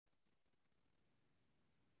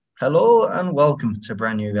Hello and welcome to a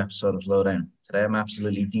brand new episode of Lowdown. Today I'm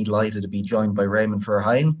absolutely delighted to be joined by Raymond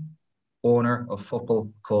VERHEIJEN, owner of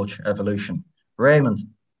Football Coach Evolution. Raymond,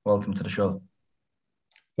 welcome to the show.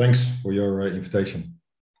 Thanks for your invitation.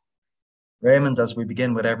 Raymond, as we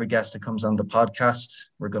begin with every guest that comes on the podcast,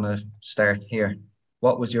 we're going to start here.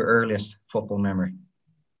 What was your earliest football memory?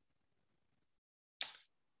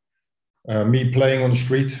 Me playing on the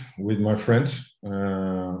street with my friends.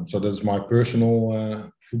 So that's my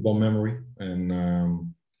personal football memory. And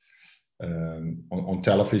on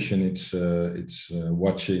television, it's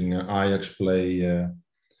watching Ajax play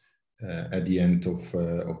at the end of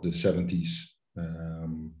the 70s.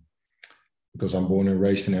 Because I'm born and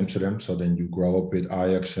raised in Amsterdam, so then you grow up with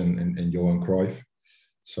Ajax and Johan Cruyff.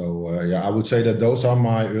 So yeah, I would say that those are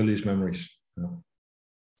my earliest memories. Yeah.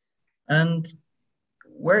 And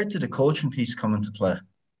where did the coaching piece come into play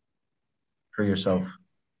for yourself?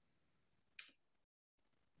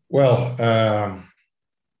 Well,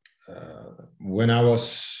 when I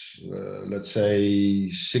was, let's say,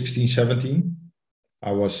 16, 17,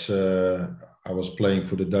 I was playing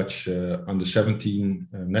for the Dutch under 17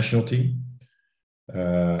 national team.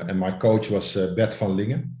 And my coach was Bert van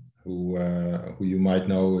Lingen, who you might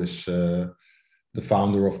know is the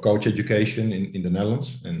founder of Coach Education in the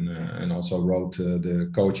Netherlands, and also wrote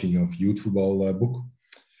the Coaching of Youth Football book.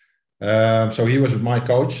 So he was my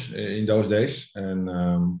coach in those days,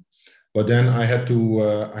 and but then I had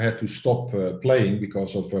to stop playing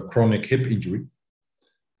because of a chronic hip injury.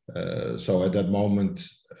 So at that moment,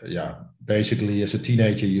 yeah, basically as a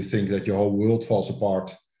teenager, you think that your whole world falls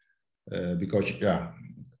apart because yeah,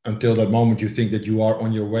 until that moment you think that you are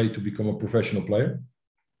on your way to become a professional player.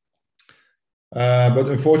 But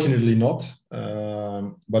unfortunately not.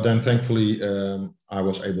 But then thankfully I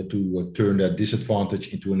was able to turn that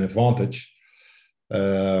disadvantage into an advantage.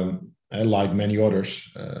 Like many others,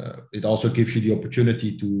 it also gives you the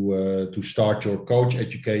opportunity to start your coach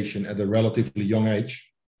education at a relatively young age.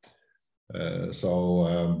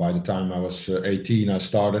 So by the time I was 18, I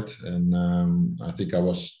started, and I think I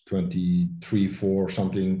was 23, 4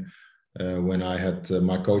 something when I had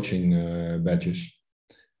my coaching badges.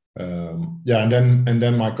 Yeah, and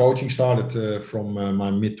then my coaching started from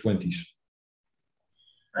my mid-20s.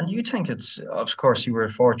 And do you think it's, of course, you were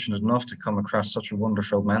fortunate enough to come across such a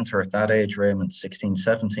wonderful mentor at that age, Raymond, 16,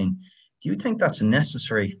 17. Do you think that's a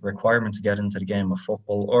necessary requirement to get into the game of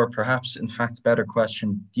football? Or perhaps, in fact, better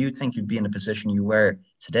question, do you think you'd be in a position you were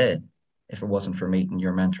today if it wasn't for meeting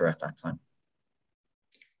your mentor at that time?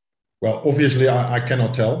 Well, obviously, I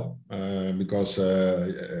cannot tell because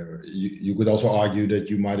you could also argue that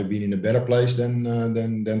you might have been in a better place than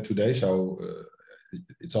today. So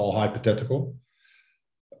it's all hypothetical.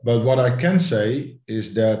 But what I can say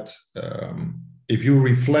is that if you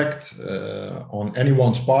reflect on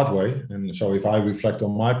anyone's pathway, and so if I reflect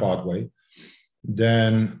on my pathway,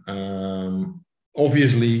 then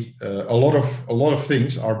obviously a lot of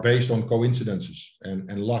things are based on coincidences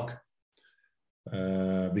and luck.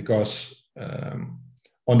 Because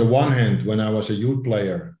on the one hand, when I was a youth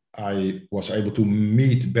player, I was able to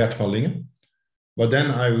meet Bert van Lingen. But then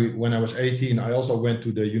when I was 18, I also went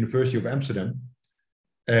to the University of Amsterdam.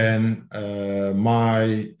 And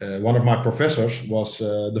one of my professors was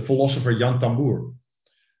the philosopher Jan Tamboer.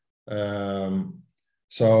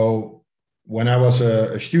 So when I was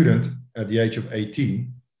a student at the age of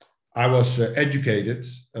 18, I was educated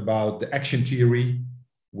about the action theory,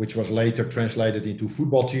 which was later translated into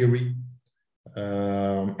football theory.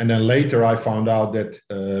 And then later I found out that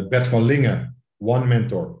Bert van Lingen, one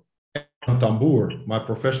mentor, and Jan Tamboer, my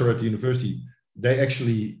professor at the university, they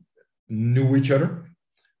actually knew each other.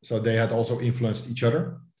 So they had also influenced each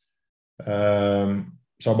other.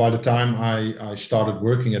 So by the time I started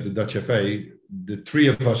working at the Dutch FA, the three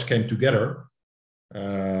of us came together.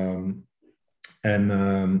 And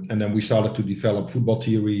then we started to develop football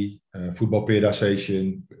theory, football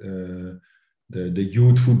periodization, the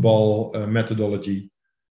youth football methodology.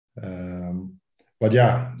 But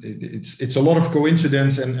yeah, it's a lot of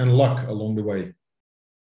coincidence and luck along the way.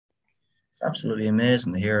 It's absolutely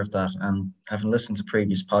amazing to hear of that. And having listened to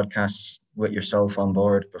previous podcasts with yourself on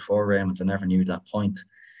board before, Raymond, I never knew that point.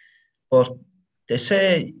 But they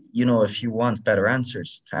say, you know, if you want better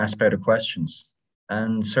answers, to ask better questions.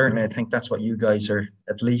 And certainly I think that's what you guys are,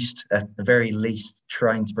 at the very least,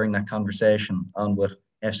 trying to bring that conversation on with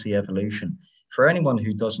FC Evolution. For anyone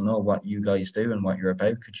who doesn't know what you guys do and what you're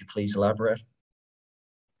about, could you please elaborate?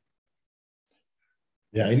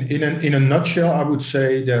 Yeah, in a nutshell, I would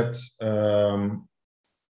say that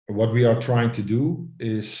what we are trying to do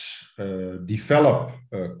is develop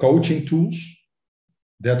coaching tools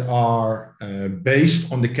that are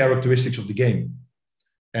based on the characteristics of the game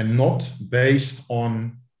and not based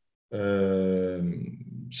on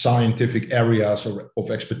scientific areas of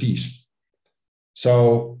expertise.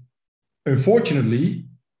 So unfortunately,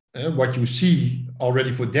 what you see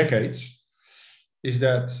already for decades is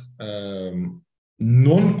that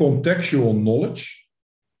non-contextual knowledge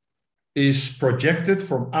is projected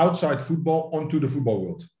from outside football onto the football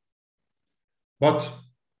world. But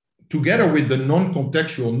together with the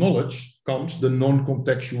non-contextual knowledge comes the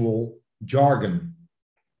non-contextual jargon.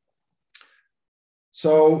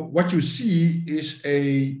 So what you see is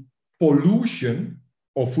a pollution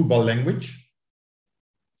of football language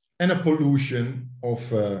and a pollution of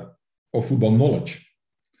football knowledge.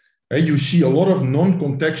 You see a lot of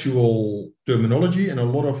non-contextual terminology and a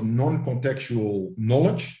lot of non-contextual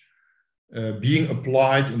knowledge being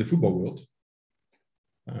applied in the football world.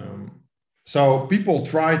 So people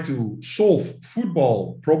try to solve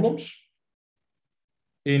football problems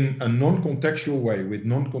in a non-contextual way with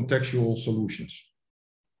non-contextual solutions.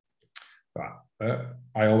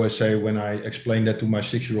 I always say when I explain that to my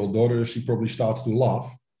 6-year-old daughter, she probably starts to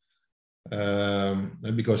laugh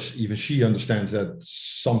because even she understands that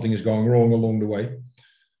something is going wrong along the way.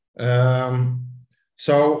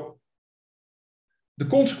 So the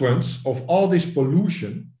consequence of all this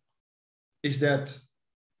pollution is that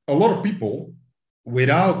a lot of people,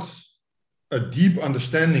 without a deep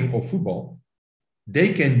understanding of football,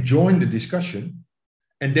 they can join the discussion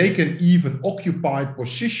and they can even occupy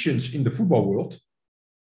positions in the football world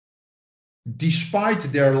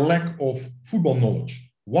despite their lack of football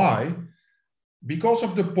knowledge. Why? Because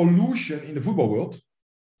of the pollution in the football world,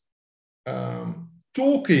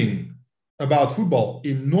 talking about football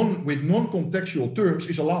with non-contextual terms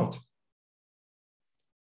is allowed.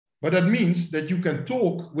 But that means that you can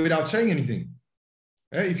talk without saying anything.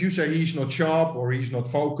 If you say he's not sharp or he's not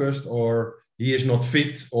focused or he is not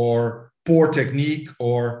fit or poor technique,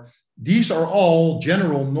 or these are all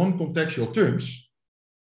general non-contextual terms,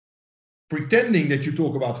 pretending that you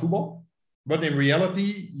talk about football, but in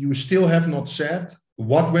reality, you still have not said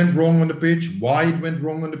what went wrong on the pitch, why it went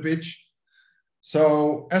wrong on the pitch.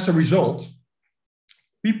 So as a result,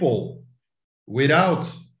 people without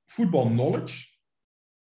football knowledge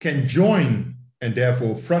can join and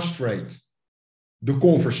therefore frustrate the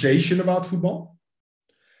conversation about football,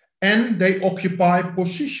 and they occupy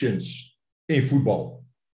positions in football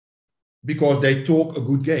because they talk a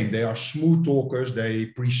good game. They are smooth talkers, they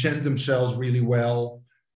present themselves really well,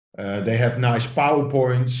 they have nice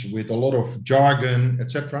PowerPoints with a lot of jargon,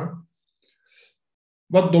 etc.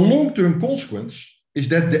 But the long-term consequence is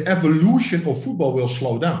that the evolution of football will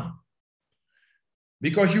slow down.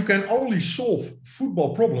 Because you can only solve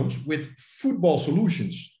football problems with football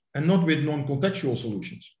solutions and not with non-contextual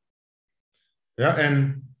solutions. Yeah,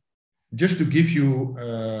 and just to give you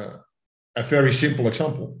a very simple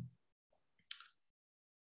example.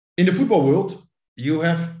 In the football world, you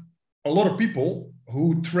have a lot of people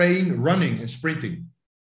who train running and sprinting.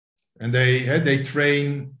 And they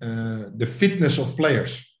train the fitness of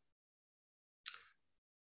players.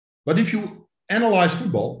 But if you analyze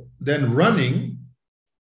football, then running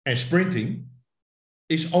and sprinting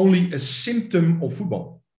is only a symptom of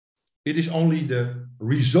football. It is only the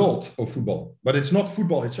result of football, but it's not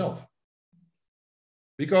football itself.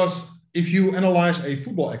 Because if you analyze a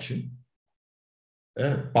football action,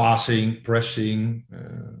 passing, pressing,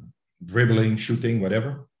 dribbling, shooting,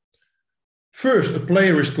 whatever, first, a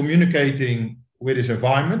player is communicating with his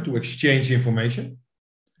environment to exchange information.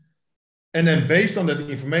 And then based on that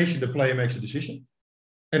information, the player makes a decision.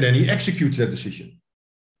 And then he executes that decision.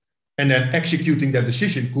 And then executing that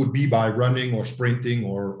decision could be by running or sprinting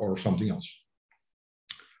or something else.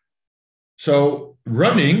 So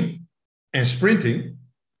running and sprinting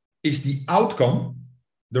is the outcome,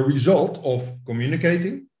 the result of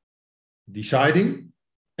communicating, deciding,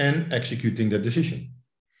 and executing the decision.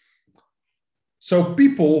 So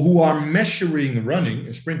people who are measuring running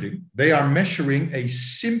and sprinting, they are measuring a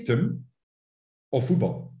symptom of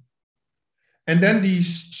football. And then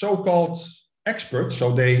these so-called experts,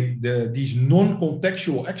 so these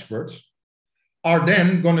non-contextual experts, are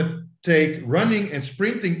then going to take running and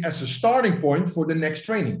sprinting as a starting point for the next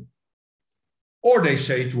training. Or they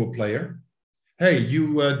say to a player, hey,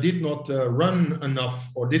 you did not run enough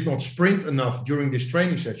or did not sprint enough during this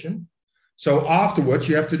training session. So afterwards,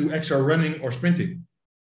 you have to do extra running or sprinting.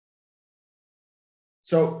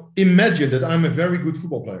 So imagine that I'm a very good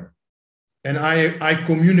football player and I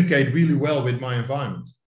communicate really well with my environment.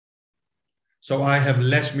 So I have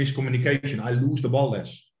less miscommunication. I lose the ball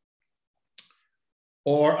less.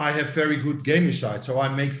 Or I have very good game insight, so I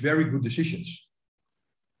make very good decisions.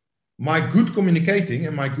 my good communicating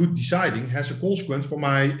and my good deciding has a consequence for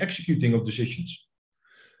my executing of decisions.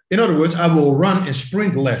 In other words, I will run and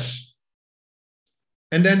sprint less.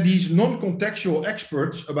 And then these non-contextual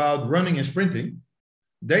experts about running and sprinting,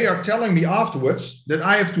 they are telling me afterwards that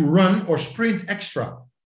I have to run or sprint extra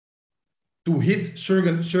to hit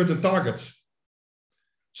certain targets.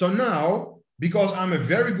 So now, because I'm a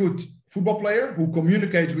very good football player who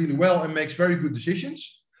communicates really well and makes very good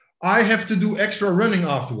decisions, I have to do extra running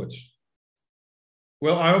afterwards.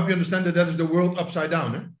 Well, I hope you understand that that is the world upside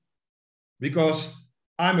down. Eh? Because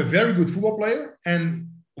I'm a very good football player, and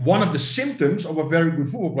one of the symptoms of a very good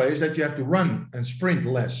football player is that you have to run and sprint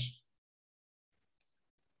less.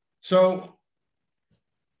 So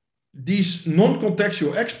these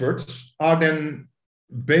non-contextual experts are then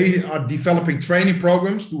developing training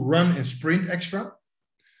programs to run and sprint extra.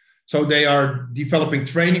 So they are developing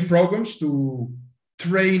training programs to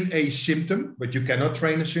train a symptom, but you cannot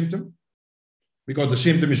train a symptom because the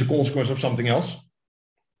symptom is a consequence of something else.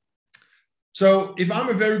 So if I'm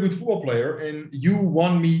a very good football player and you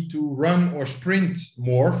want me to run or sprint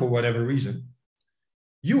more for whatever reason,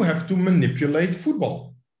 you have to manipulate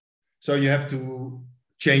football. So you have to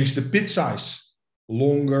change the pitch size,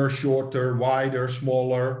 longer, shorter, wider,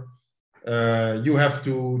 smaller. You have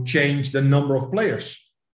to change the number of players.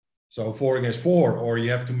 So 4 against 4, or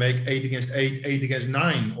you have to make 8 against 8, 8 against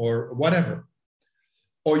 9, or whatever.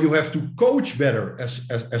 Or you have to coach better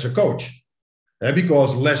as a coach.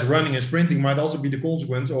 Because less running and sprinting might also be the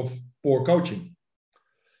consequence of poor coaching.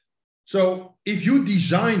 So if you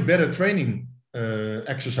design better training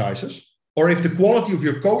exercises, or if the quality of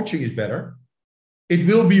your coaching is better, it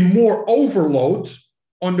will be more overload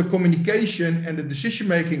on the communication and the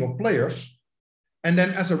decision-making of players. And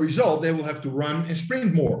then as a result, they will have to run and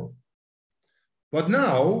sprint more. But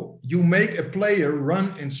now you make a player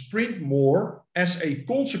run and sprint more as a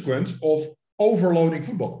consequence of overloading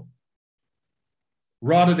football,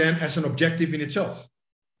 rather than as an objective in itself.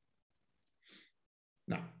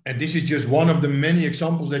 Now, and this is just one of the many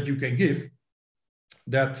examples that you can give,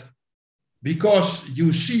 that because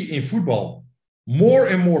you see in football more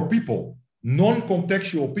and more people,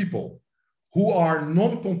 non-contextual people, who are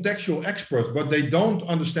non-contextual experts, but they don't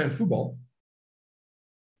understand football,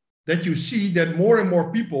 that you see that more and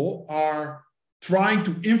more people are trying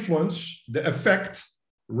to influence the effect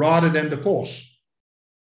rather than the cause.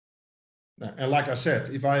 And like I said,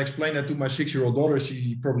 if I explain that to my 6-year-old daughter,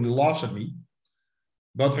 she probably laughs at me.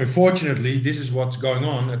 But unfortunately, this is what's going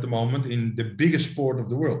on at the moment in the biggest sport of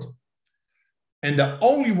the world. And the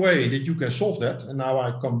only way that you can solve that, and now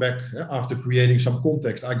I come back after creating some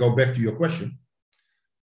context, I go back to your question.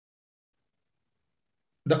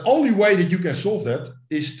 The only way that you can solve that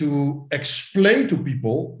is to explain to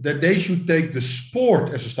people that they should take the sport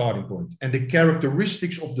as a starting point and the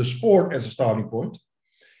characteristics of the sport as a starting point.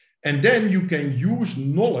 And then you can use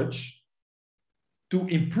knowledge to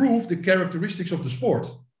improve the characteristics of the sport.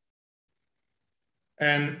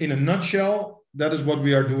 And in a nutshell, that is what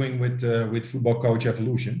we are doing with Football Coach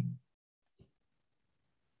Evolution.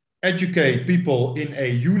 Educate people in a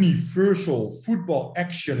universal football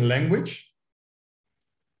action language,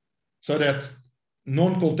 so that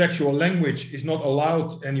non-contextual language is not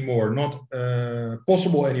allowed anymore, not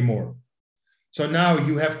possible anymore. So now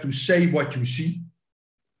you have to say what you see,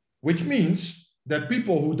 which means that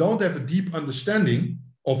people who don't have a deep understanding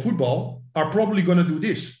of football are probably going to do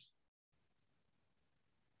this.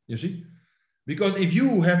 You see? Because if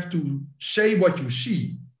you have to say what you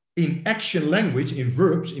see in action language, in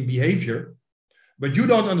verbs, in behavior, but you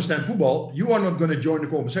don't understand football, you are not going to join the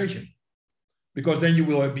conversation, because then you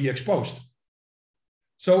will be exposed.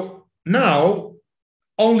 So now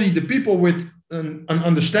only the people with an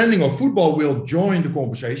understanding of football will join the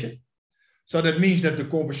conversation. So that means that the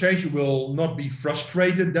conversation will not be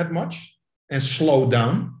frustrated that much and slow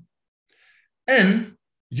down. And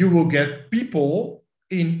you will get people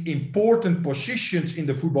in important positions in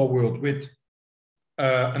the football world with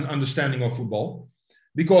an understanding of football,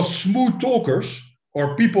 because smooth talkers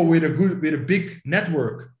or people with a big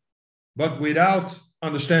network, but without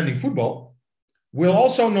understanding football, will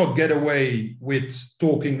also not get away with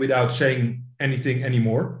talking without saying anything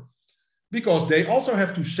anymore, because they also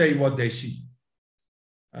have to say what they see.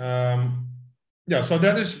 So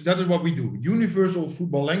that is what we do. Universal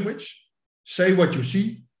football language, say what you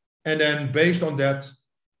see, and then based on that,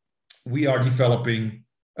 we are developing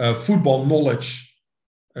football knowledge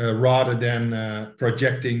rather than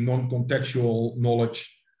projecting non-contextual knowledge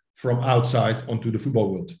from outside onto the football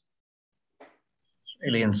world.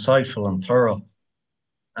 Really insightful and thorough.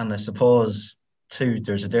 And I suppose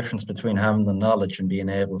there's a difference between having the knowledge and being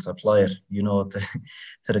able to apply it. You know,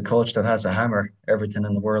 to the coach that has a hammer, everything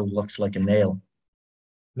in the world looks like a nail.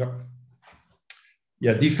 Yeah.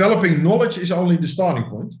 Yeah, developing knowledge is only the starting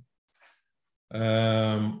point.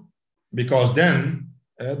 Because then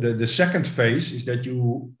the second phase is that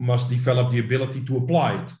you must develop the ability to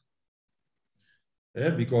apply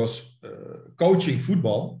it. Because coaching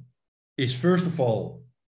football is first of all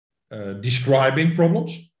describing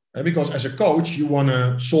problems. Because as a coach, you want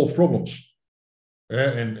to solve problems.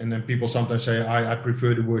 And then people sometimes say, I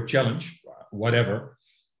prefer the word challenge, whatever.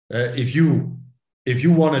 If you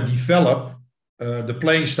want to develop the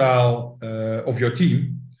playing style of your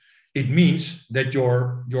team, it means that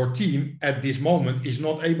your team at this moment is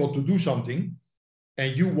not able to do something,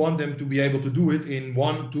 and you want them to be able to do it in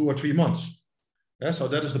 1, 2, or 3 months. So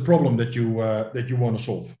that is the problem that you want to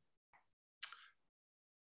solve.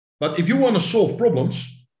 But if you want to solve problems,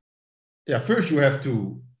 first you have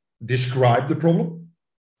to describe the problem,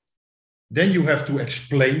 then you have to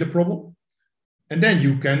explain the problem, and then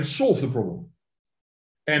you can solve the problem.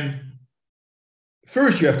 And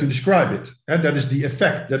first you have to describe it, and that is the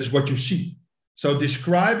effect, that is what you see. So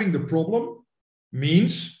describing the problem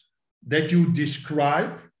means that you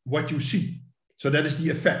describe what you see. So that is the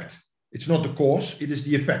effect. It's not the cause, it is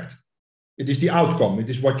the effect. It is the outcome, it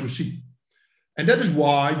is what you see. And that is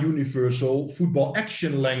why universal football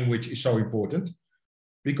action language is so important.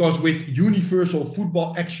 Because with universal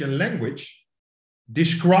football action language,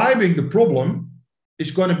 describing the problem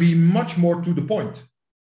is going to be much more to the point.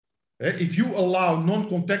 If you allow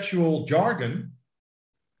non-contextual jargon,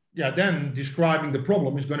 then describing the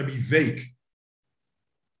problem is going to be vague.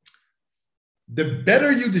 The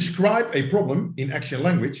better you describe a problem in action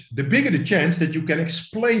language, the bigger the chance that you can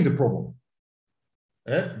explain the problem.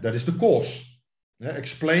 That is the cause.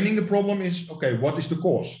 Explaining the problem is, okay, what is the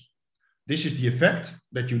cause? This is the effect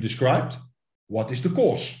that you described. What is the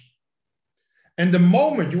cause? And the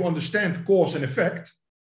moment you understand cause and effect,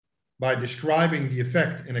 by describing the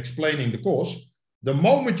effect and explaining the cause, the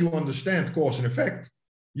moment you understand cause and effect,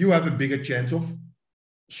 you have a bigger chance of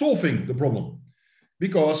solving the problem.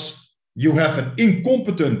 Because you have an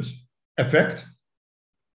incompetent effect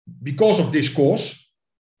because of this cause.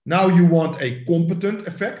 Now you want a competent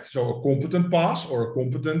effect, so a competent pass or a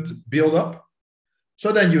competent build-up.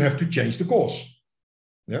 So then you have to change the cause.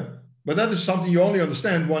 But that is something you only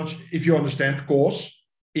understand once if you understand cause,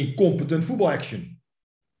 incompetent football action,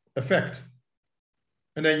 effect.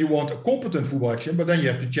 And then you want a competent football action, but then you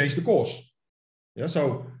have to change the cause.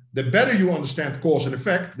 So the better you understand cause and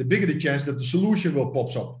effect, the bigger the chance that the solution will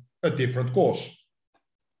pop up, a different cause.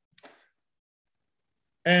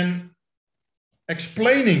 And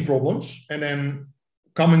explaining problems and then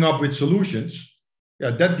coming up with solutions,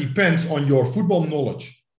 that depends on your football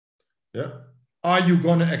knowledge. Are you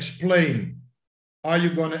going to explain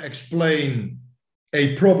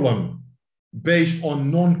a problem based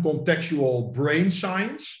on non-contextual brain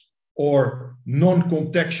science or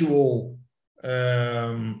non-contextual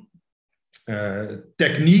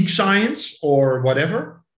technique science or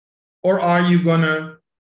whatever? Or are you going to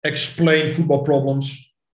explain football problems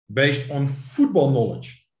based on football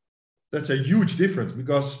knowledge? That's a huge difference,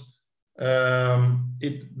 because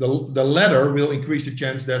the latter will increase the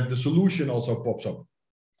chance that the solution also pops up.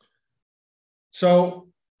 So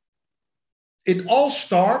it all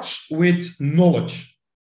starts with knowledge.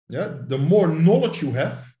 The more knowledge you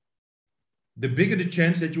have, the bigger the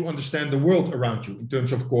chance that you understand the world around you in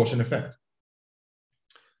terms of cause and effect.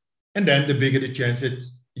 And then the bigger the chance that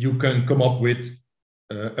you can come up with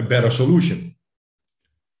a better solution.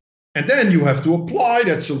 And then you have to apply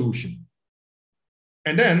that solution.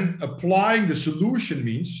 And then applying the solution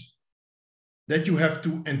means that you have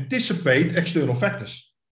to anticipate external factors.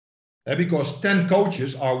 Because 10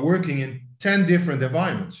 coaches are working in 10 different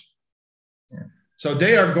environments. So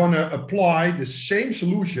they are going to apply the same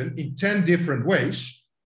solution in 10 different ways,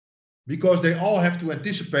 because they all have to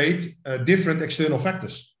anticipate different external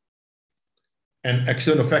factors. And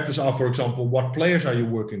external factors are, for example, what players are you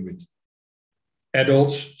working with?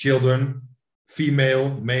 Adults, children, female,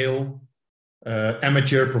 male,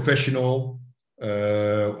 amateur, professional,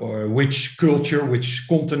 or which culture, which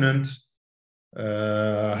continent,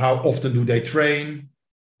 how often do they train?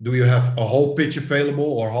 Do you have a whole pitch available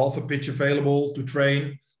or half a pitch available to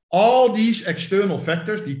train? All these external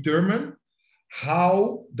factors determine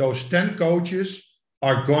how those 10 coaches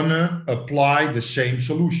are gonna apply the same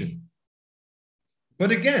solution. But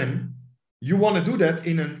again, you want to do that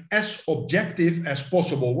in an as objective as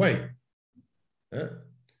possible way,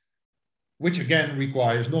 which again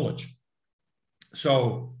requires knowledge.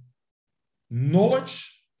 So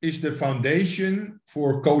knowledge is the foundation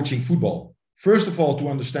for coaching football. First of all, to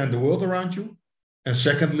understand the world around you. And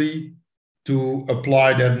secondly, to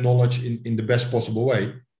apply that knowledge in the best possible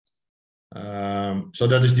way. So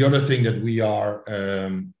that is the other thing that we are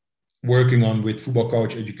working on with football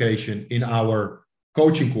coach education in our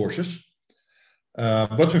coaching courses.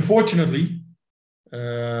 But unfortunately,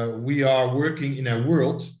 we are working in a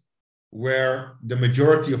world where the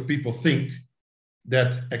majority of people think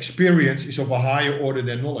that experience is of a higher order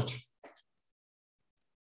than knowledge.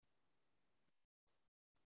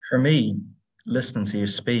 For me, listening to you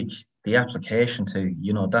speak, the application to,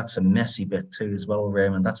 that's a messy bit too as well,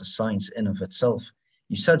 Raymond. That's a science in of itself.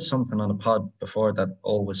 You said something on a pod before that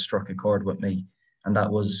always struck a chord with me, and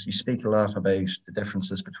that was you speak a lot about the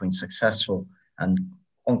differences between successful and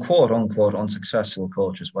unquote, unquote, unsuccessful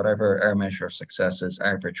coaches, whatever our measure of success is,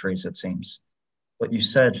 arbitrary as it seems. But you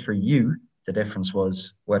said for you, the difference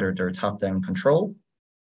was whether they're top-down control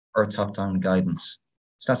or top-down guidance.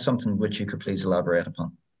 Is that something which you could please elaborate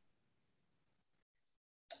upon?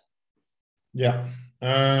 Yeah.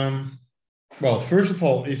 Well, first of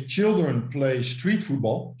all, if children play street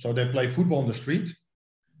football, so they play football on the street,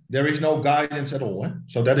 there is no guidance at all.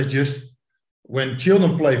 So that is just when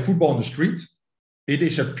children play football on the street, it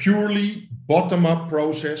is a purely bottom-up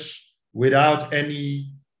process without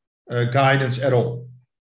any guidance at all.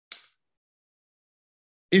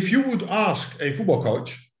 If you would ask a football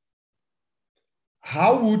coach,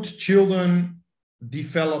 how would children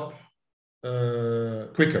develop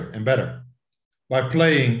quicker and better? By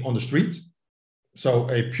playing on the street, so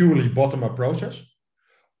a purely bottom-up process,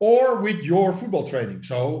 or with your football training.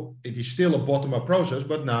 So it is still a bottom-up process,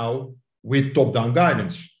 but now with top-down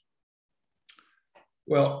guidance.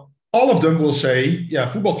 Well, all of them will say, yeah,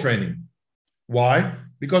 football training. Why?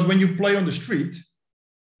 Because when you play on the street,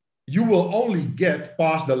 you will only get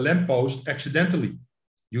past the lamppost accidentally.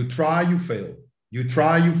 You try, you fail. You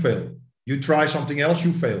try, you fail. You try something else,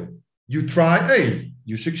 you fail. You try A,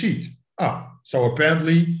 you succeed. So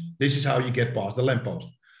apparently this is how you get past the lamppost.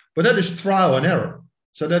 But that is trial and error.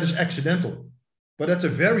 So that is accidental. But that's a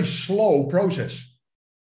very slow process.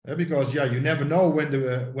 Because you never know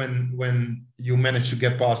when you manage to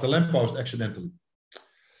get past the lamppost accidentally.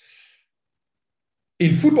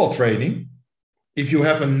 In football training, if you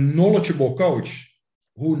have a knowledgeable coach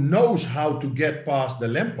who knows how to get past the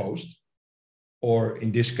lamppost, or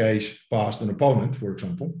in this case, past an opponent, for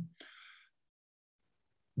example,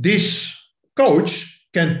 this coach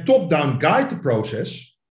can top-down guide the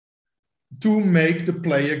process to make the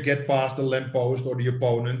player get past the lamppost or the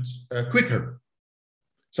opponent quicker.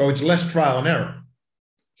 So it's less trial and error.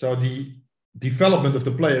 So the development of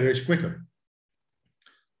the player is quicker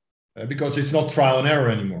because it's not trial and error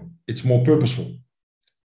anymore. It's more purposeful.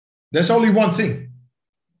 There's only one thing.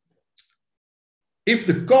 If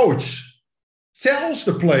the coach tells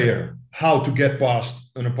the player how to get past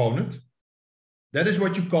an opponent, that is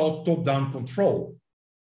what you call top-down control.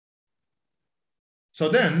 So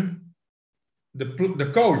then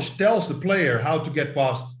the coach tells the player how to get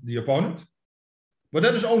past the opponent, but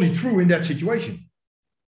that is only true in that situation.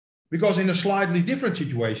 Because in a slightly different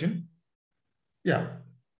situation,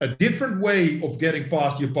 a different way of getting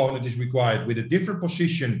past the opponent is required with a different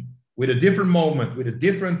position, with a different moment, with a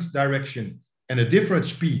different direction, and a different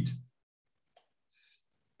speed.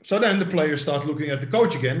 So then the player starts looking at the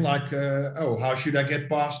coach again, like, how should I get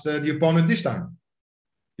past the opponent this time?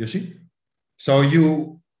 You see? So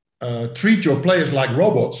you treat your players like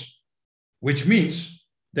robots, which means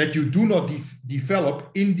that you do not develop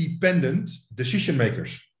independent decision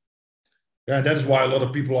makers. Yeah, that is why a lot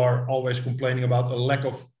of people are always complaining about a lack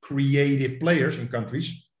of creative players in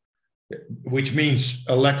countries, which means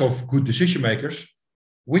a lack of good decision makers,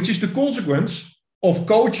 which is the consequence of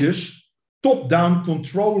coaches top-down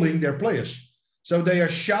controlling their players. So they are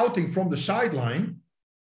shouting from the sideline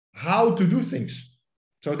how to do things.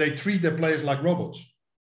 So they treat their players like robots.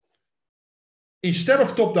 Instead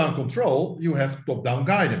of top-down control, you have top-down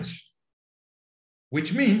guidance,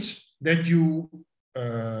 which means that you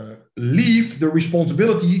leave the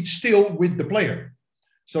responsibility still with the player.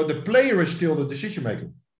 So the player is still the decision maker.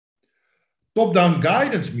 Top-down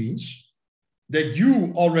guidance means that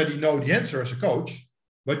you already know the answer as a coach,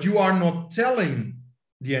 but you are not telling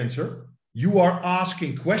the answer. You are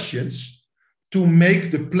asking questions to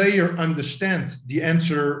make the player understand the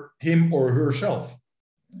answer, him or herself.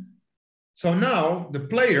 So now the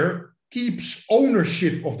player keeps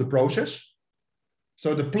ownership of the process.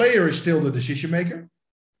 So the player is still the decision maker,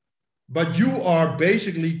 but you are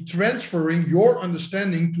basically transferring your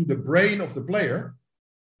understanding to the brain of the player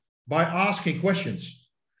by asking questions.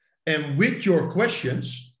 And with your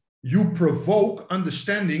questions, you provoke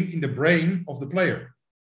understanding in the brain of the player.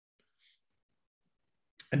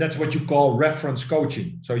 And that's what you call reference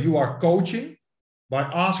coaching. So you are coaching by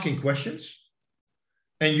asking questions,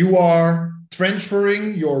 and you are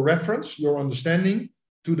transferring your reference, your understanding,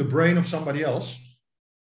 to the brain of somebody else.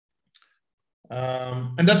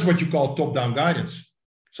 And that's what you call top-down guidance.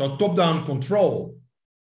 So top-down control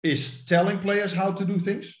is telling players how to do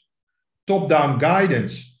things. Top-down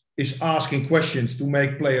guidance is asking questions to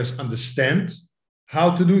make players understand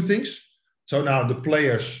how to do things. So now the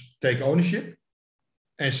players take ownership.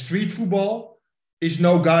 And street football is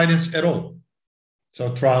no guidance at all.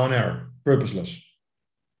 So trial and error, purposeless.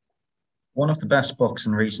 One of the best books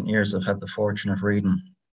in recent years I've had the fortune of reading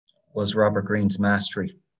was Robert Greene's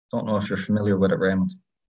Mastery. Don't know if you're familiar with it, Raymond.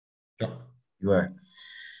 Yeah. You are.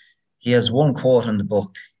 He has one quote in the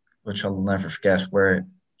book, which I'll never forget, where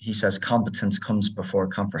he says, competence comes before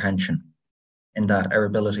comprehension, in that our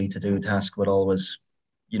ability to do a task would always,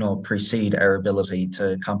 precede our ability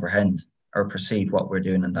to comprehend or perceive what we're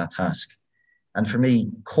doing in that task. And for me,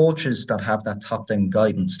 coaches that have that top-down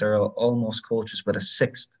guidance, they're almost coaches with a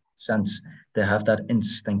sixth sense. They have that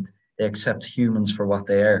instinct. They accept humans for what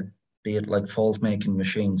they are, be it like fault-making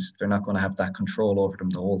machines. They're not going to have that control over them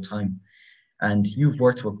the whole time. And you've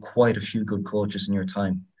worked with quite a few good coaches in your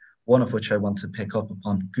time, one of which I want to pick up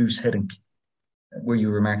upon, Goose Hiddink, where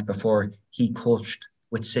you remarked before, he coached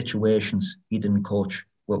with situations. He didn't coach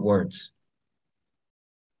with words.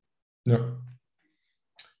 No.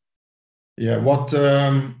 Yeah,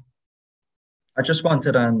 I just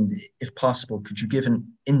wanted, and if possible, could you give an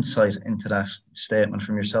insight into that statement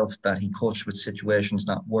from yourself that he coached with situations,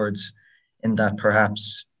 not words, in that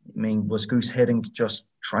perhaps, was Goose Hiddink just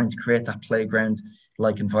trying to create that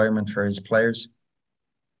playground-like environment for his players?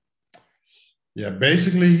 Yeah,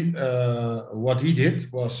 basically what he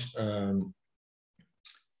did was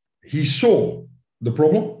he saw the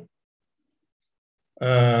problem.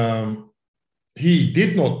 He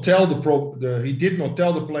did not tell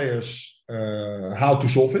the players how to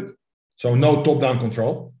solve it. So no top-down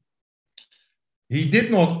control. He did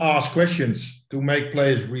not ask questions to make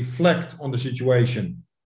players reflect on the situation.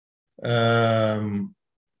 So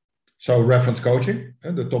reference coaching,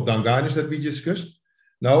 the top-down guidance that we discussed.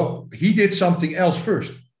 No, he did something else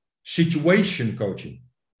first, situation coaching.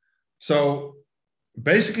 So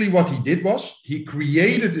basically what he did was he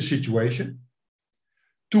created a situation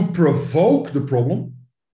to provoke the problem.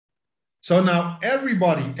 So now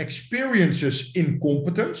everybody experiences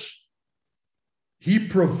incompetence. He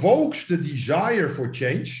provokes the desire for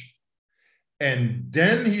change. And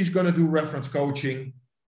then he's going to do reference coaching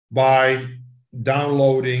by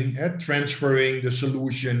downloading and transferring the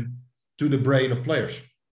solution to the brain of players.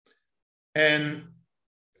 And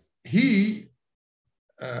he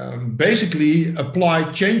basically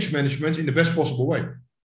applied change management in the best possible way.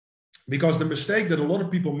 Because the mistake that a lot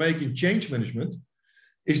of people make in change management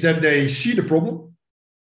is that they see the problem,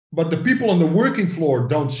 but the people on the working floor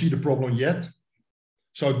don't see the problem yet.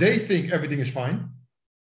 So they think everything is fine.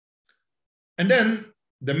 And then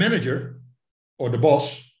the manager or the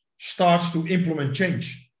boss starts to implement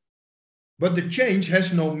change. But the change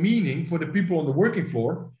has no meaning for the people on the working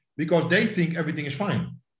floor because they think everything is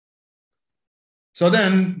fine. So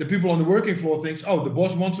then the people on the working floor thinks, oh, the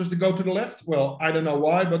boss wants us to go to the left. Well, I don't know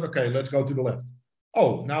why, but okay, let's go to the left.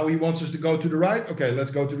 Oh, now he wants us to go to the right. Okay,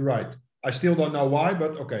 let's go to the right. I still don't know why,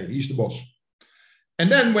 but okay, he's the boss.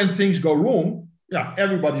 And then when things go wrong, yeah,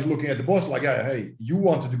 everybody's looking at the boss like, yeah, hey, you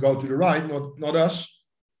wanted to go to the right, not us.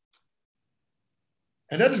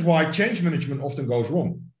 And that is why change management often goes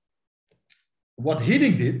wrong. What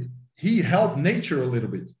Hiddink did, he helped nature a little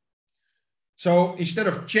bit. So instead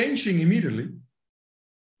of changing immediately,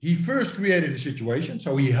 he first created a situation.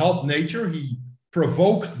 So he helped nature. He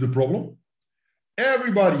provoked the problem.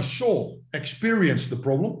 Everybody saw, experienced the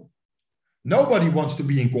problem. Nobody wants to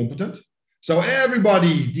be incompetent. So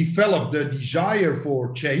everybody developed the desire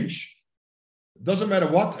for change. Doesn't matter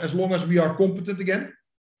what, as long as we are competent again.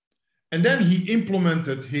 And then he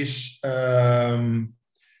implemented his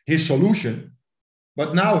solution.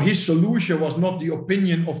 But now his solution was not the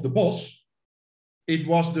opinion of the boss. It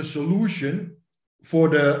was the solution for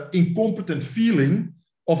the incompetent feeling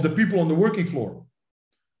of the people on the working floor.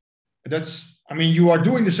 You are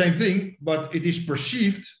doing the same thing, but it is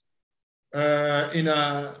perceived in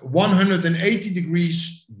a 180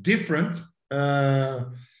 degrees different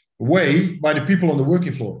way by the people on the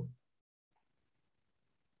working floor.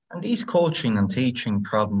 And these coaching and teaching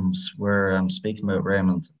problems we're speaking about,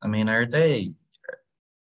 Raymond, are they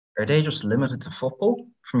just limited to football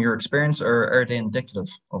from your experience, or are they indicative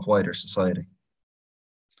of wider society?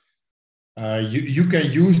 You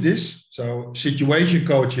can use this, so situation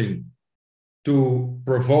coaching, to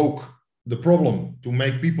provoke the problem, to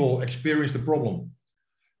make people experience the problem.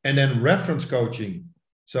 And then reference coaching.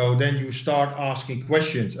 So then you start asking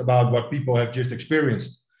questions about what people have just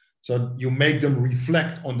experienced. So you make them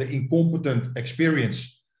reflect on the incompetent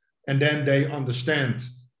experience. And then they understand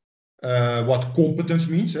what competence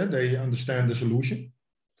means. They understand the solution.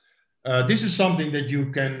 This is something that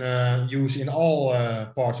you can use in all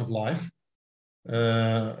parts of life.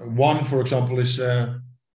 One, for example, is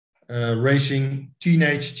raising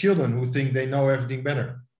teenage children who think they know everything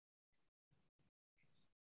better.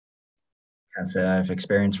 Can't say I've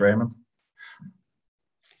experienced Raymond.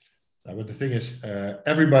 But the thing is,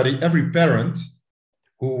 every parent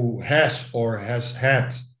who has or has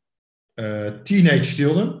had teenage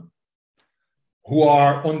children who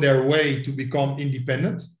are on their way to become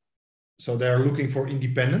independent, so they are looking for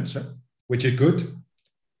independence, which is good.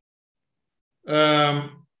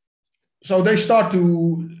 So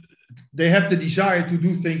they have the desire to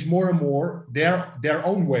do things more and more their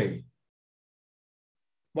own way.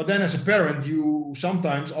 But then as a parent, you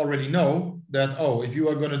sometimes already know that, oh, if you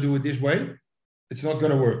are going to do it this way, it's not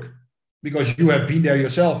going to work, because you have been there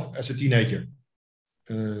yourself as a teenager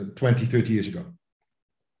 20, 30 years ago.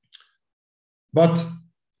 But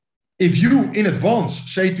if you in advance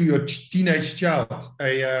say to your teenage child,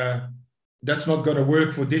 that's not going to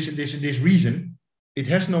work for this and this and this reason, it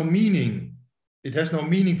has no meaning. It has no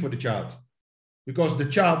meaning for the child, because the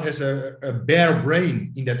child has a bare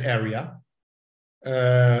brain in that area.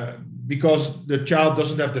 Because the child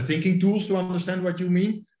doesn't have the thinking tools to understand what you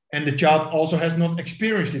mean, and the child also has not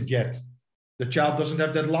experienced it yet. The child doesn't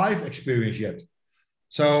have that life experience yet.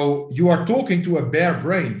 So you are talking to a bare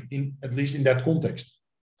brain, at least in that context.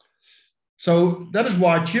 So that is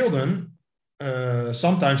why children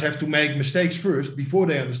sometimes have to make mistakes first before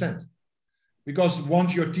they understand. Because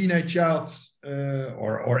once your teenage child,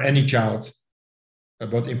 or any child,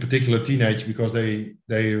 but in particular teenage, because they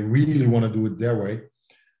really want to do it their way,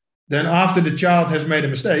 then after the child has made a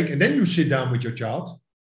mistake, and then you sit down with your child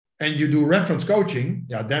and you do reference coaching,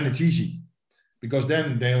 then it's easy, because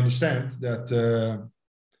then they understand that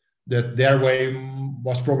that their way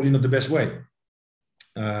was probably not the best way,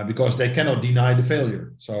 because they cannot deny the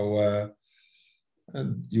failure. So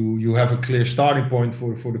you have a clear starting point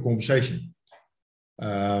for the conversation,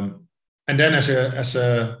 and then as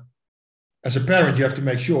a parent, you have to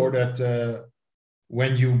make sure that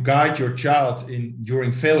when you guide your child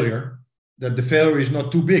during failure, that the failure is not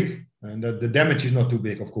too big and that the damage is not too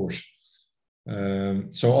big, of course.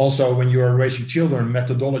 So also when you are raising children,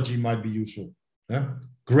 methodology might be useful.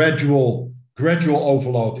 Gradual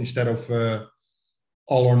overload instead of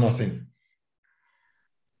all or nothing.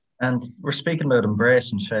 And we're speaking about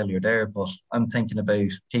embracing failure there, but I'm thinking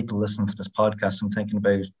about people listening to this podcast. I'm thinking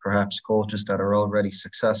about perhaps coaches that are already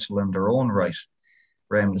successful in their own right.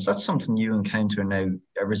 Raymond, is that something you encounter now,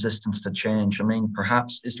 a resistance to change? I mean,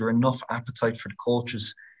 perhaps is there enough appetite for the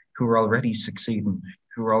coaches who are already succeeding,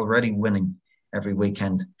 who are already winning every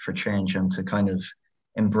weekend, for change and to kind of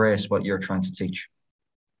embrace what you're trying to teach?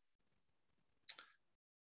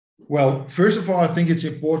 Well, first of all, I think it's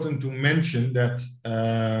important to mention that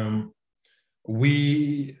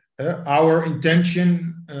our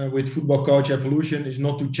intention with Football Coach Evolution is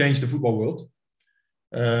not to change the football world.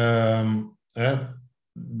 The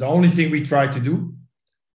only thing we try to do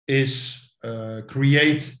is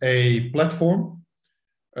create a platform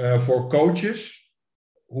for coaches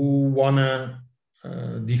who want to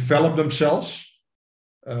develop themselves,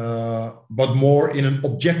 but more in an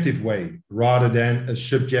objective way rather than a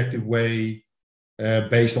subjective way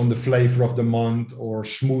based on the flavor of the month or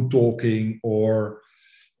smooth talking or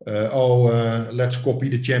let's copy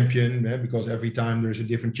the champion, because every time there's a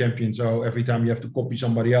different champion, so every time you have to copy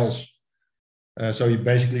somebody else. So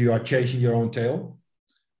you are chasing your own tail.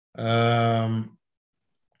 And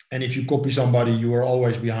if you copy somebody, you are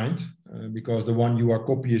always behind because the one you are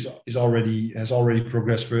copying has already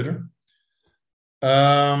progressed further.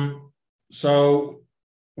 So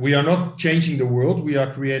we are not changing the world. We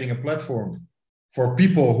are creating a platform for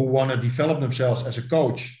people who want to develop themselves as a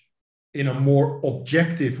coach in a more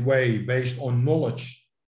objective way based on knowledge,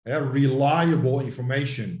 reliable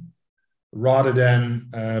information, rather than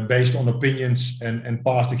based on opinions and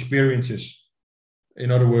past experiences.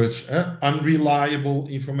 In other words, unreliable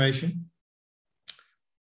information.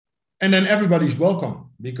 And then everybody's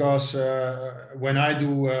welcome, because when I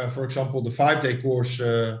do, for example, the 5-day course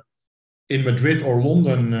in Madrid or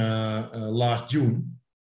London last June,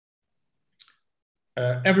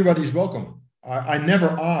 everybody is welcome. I never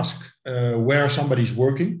ask where somebody's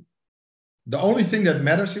working. The only thing that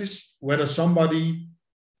matters is whether somebody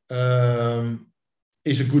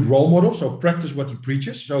is a good role model, so practice what he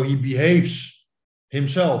preaches, so he behaves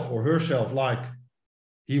himself or herself like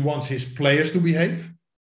he wants his players to behave.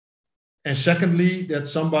 And secondly, that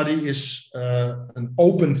somebody is an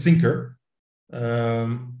open thinker,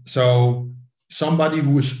 so somebody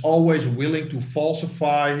who is always willing to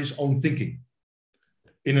falsify his own thinking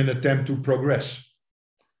in an attempt to progress.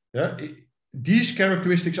 Yeah? These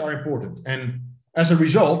characteristics are important. And as a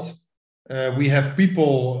result, we have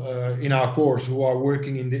people in our course who are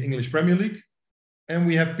working in the English Premier League, and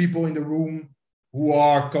we have people in the room who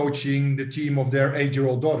are coaching the team of their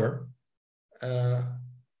 8-year-old daughter.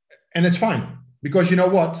 And it's fine, because you know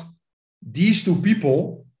what? These two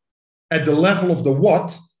people at the level of the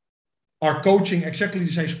what are coaching exactly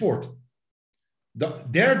the same sport.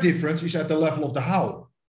 Their difference is at the level of the how.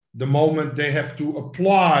 The moment they have to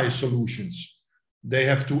apply solutions, they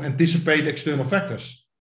have to anticipate external factors.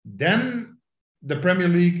 Then the Premier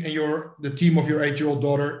League and the team of your 8-year-old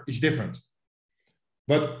daughter is different.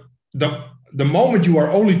 But the moment you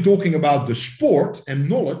are only talking about the sport and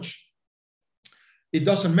knowledge, it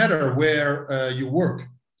doesn't matter where you work.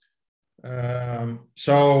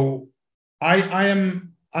 So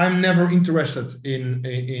I'm never interested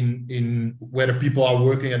in whether people are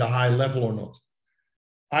working at a high level or not.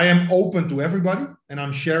 I am open to everybody, and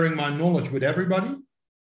I'm sharing my knowledge with everybody.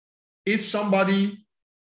 If somebody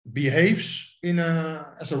behaves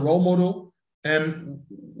as a role model, and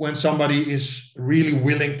when somebody is really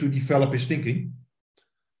willing to develop his thinking.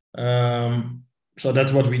 So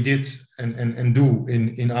that's what we did and do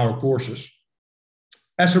in our courses.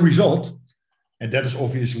 As a result, and that is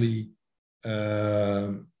obviously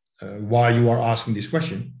why you are asking this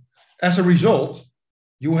question, as a result,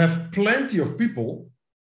 you have plenty of people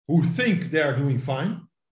who think they are doing fine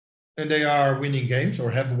and they are winning games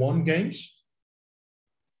or have won games,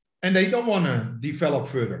 and they don't want to develop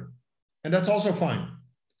further. And that's also fine.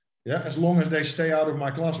 Yeah, as long as they stay out of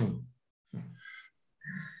my classroom.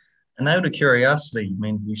 And out of curiosity, I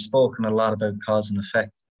mean, we've spoken a lot about cause and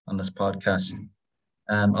effect on this podcast.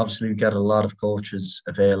 Obviously, we get a lot of coaches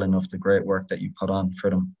availing of the great work that you put on for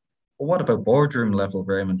them. But what about boardroom level,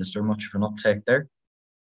 Raymond? Is there much of an uptake there?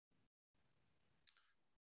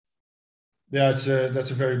 Yeah,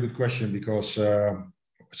 that's a very good question, because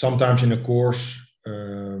sometimes in a course,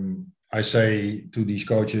 I say to these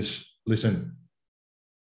coaches, listen,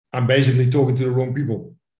 I'm basically talking to the wrong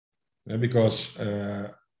people, because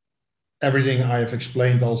everything I have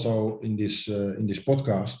explained also in this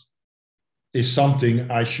podcast is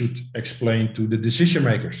something I should explain to the decision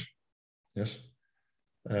makers. Yes.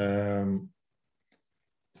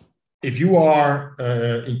 If you are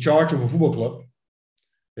in charge of a football club,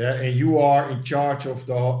 yeah, and you are in charge of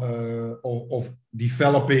of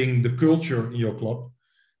developing the culture in your club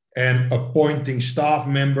and appointing staff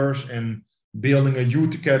members and building a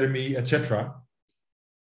youth academy, etc.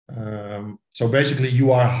 So basically,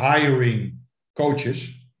 you are hiring coaches.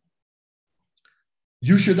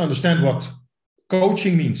 You should understand what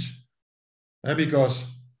coaching means, because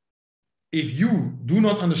if you do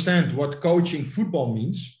not understand what coaching football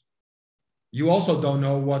means, you also don't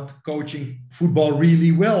know what coaching football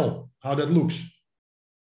really well, how that looks.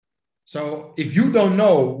 So if you don't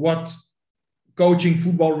know what coaching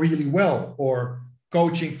football really well or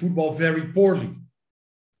coaching football very poorly,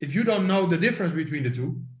 if you don't know the difference between the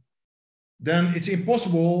two, then it's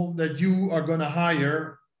impossible that you are going to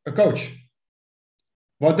hire a coach.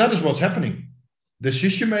 Well, that is what's happening.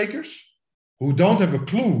 Decision makers who don't have a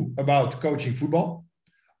clue about coaching football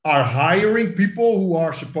are hiring people who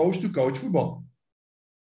are supposed to coach football.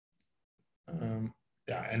 And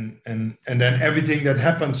then everything that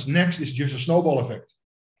happens next is just a snowball effect.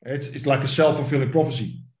 It's like a self-fulfilling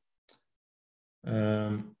prophecy.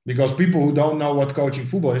 Because people who don't know what coaching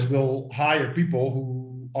football is will hire people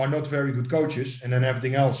who are not very good coaches, and then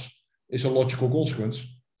everything else is a logical consequence.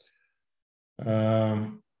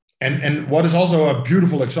 And what is also a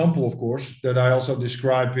beautiful example, of course, that I also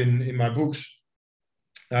describe in my books,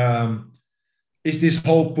 is this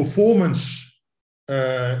whole performance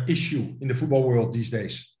issue in the football world these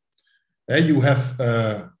days. You have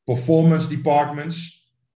performance departments,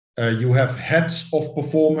 you have heads of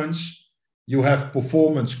performance, you have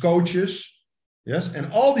performance coaches, yes,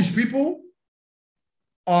 and all these people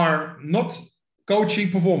are not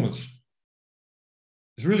coaching performance.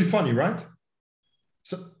 It's really funny, right?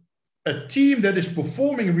 So a team that is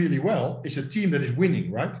performing really well is a team that is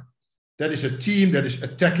winning, right? That is a team that is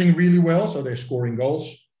attacking really well, so they're scoring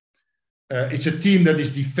goals. It's a team that is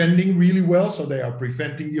defending really well, so they are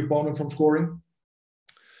preventing the opponent from scoring.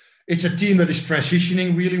 It's a team that is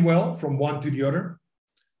transitioning really well from one to the other.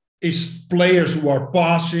 It's players who are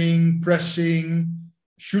passing, pressing,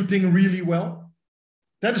 shooting really well.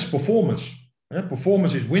 That is performance.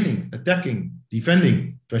 Performance is winning, attacking,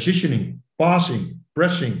 defending, transitioning, passing,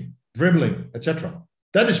 pressing, dribbling, etc.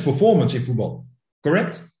 That is performance in football.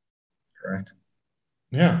 Correct? Correct.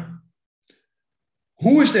 Yeah.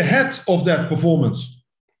 Who is the head of that performance?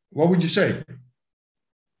 What would you say?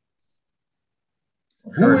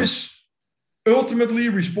 Who is ultimately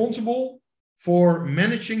responsible for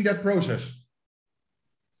managing that process?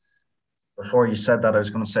 Before you said that, I was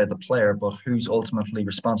going to say the player, but who's ultimately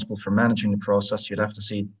responsible for managing the process? You'd have to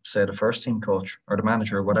say the first team coach or the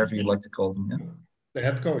manager, or whatever you'd like to call them. Yeah? The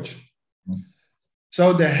head coach.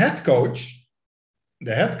 So the head coach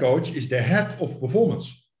is the head of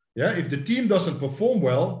performance. Yeah, if the team doesn't perform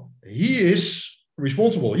well, he is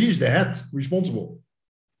responsible. He is the head responsible.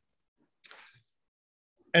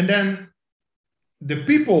 And then the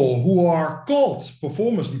people who are called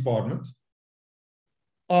performance department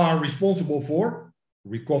are responsible for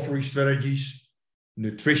recovery strategies,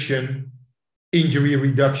 nutrition, injury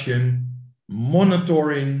reduction,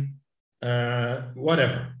 monitoring,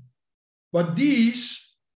 whatever. But these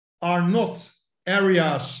are not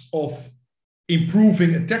areas of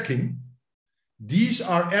improving attacking. These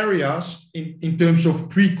are areas in terms of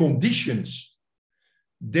preconditions.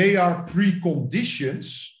 They are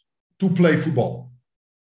preconditions to play football.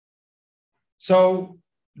 So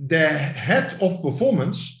the head of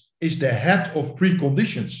performance is the head of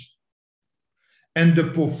preconditions. And the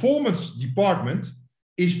performance department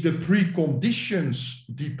is the preconditions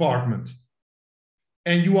department.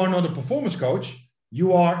 And you are not a performance coach,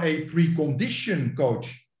 you are a precondition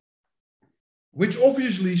coach, which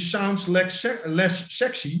obviously sounds less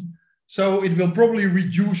sexy. So it will probably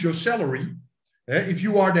reduce your salary. If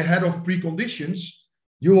you are the head of preconditions,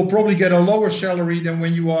 you will probably get a lower salary than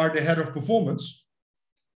when you are the head of performance.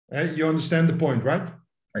 You understand the point, right?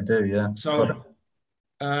 I do, yeah. So,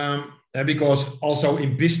 because also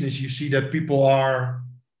in business, you see that people are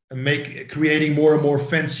creating more and more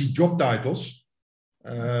fancy job titles.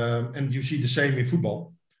 And you see the same in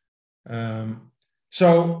football.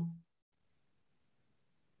 So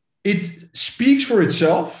it speaks for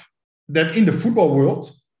itself that in the football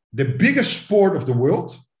world, the biggest sport of the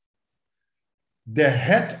world, the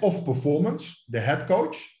head of performance, the head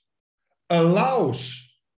coach, allows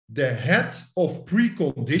the head of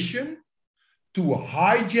precondition to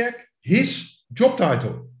hijack his job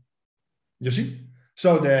title. You see?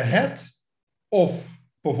 So the head of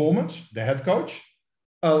performance, the head coach,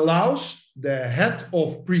 allows the head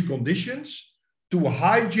of preconditions to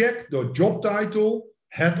hijack the job title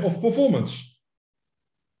head of performance.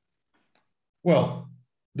 Well,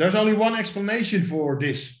 there's only one explanation for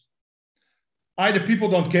this. Either people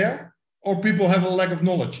don't care or people have a lack of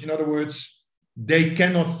knowledge. In other words, they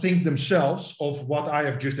cannot think themselves of what I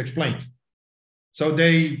have just explained. So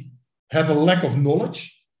they have a lack of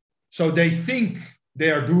knowledge. So they think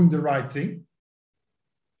they are doing the right thing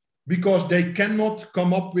because they cannot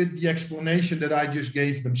come up with the explanation that I just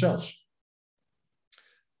gave themselves.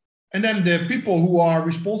 And then the people who are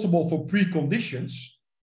responsible for preconditions,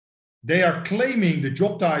 they are claiming the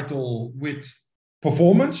job title with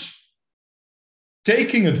performance,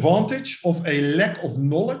 taking advantage of a lack of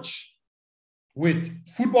knowledge with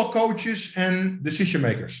football coaches and decision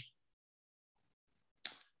makers.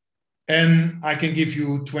 And I can give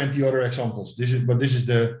you 20 other examples. This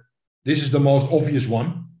is the most obvious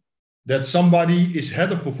one, that somebody is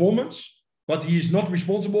head of performance, but he is not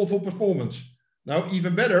responsible for performance. Now,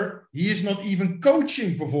 even better, he is not even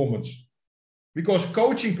coaching performance, because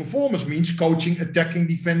coaching performance means coaching, attacking,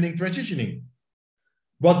 defending, transitioning.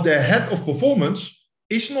 But the head of performance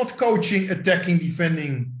is not coaching, attacking,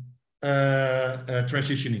 defending,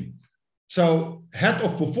 transitioning. So head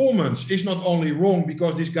of performance is not only wrong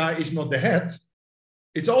because this guy is not the head,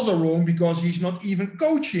 it's also wrong because he's not even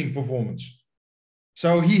coaching performance.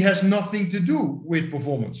 So he has nothing to do with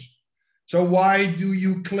performance. So why do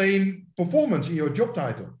you claim performance in your job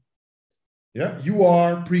title? Yeah, you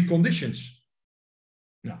are preconditions.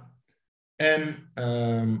 No. And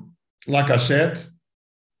like I said,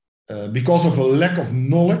 because of a lack of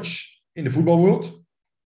knowledge in the football world,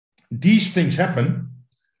 these things happen.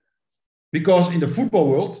 Because in the football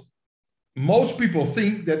world, most people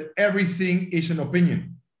think that everything is an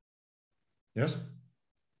opinion. Yes?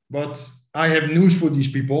 But I have news for these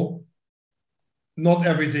people. Not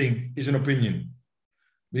everything is an opinion.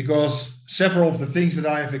 Because several of the things that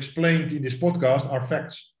I have explained in this podcast are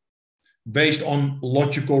facts based on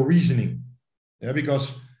logical reasoning. Yeah,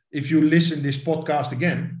 because if you listen to this podcast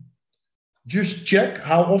again, just check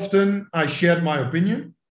how often I shared my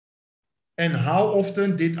opinion and how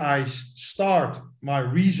often did I start my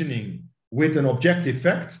reasoning with an objective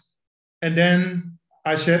fact. And then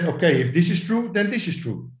I said, okay, if this is true, then this is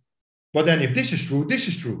true. But then if this is true, this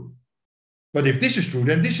is true. But if this is true,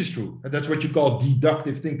 then this is true. And that's what you call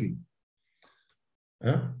deductive thinking,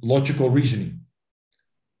 logical reasoning.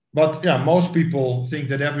 But yeah, most people think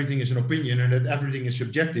that everything is an opinion and that everything is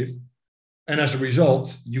subjective. And as a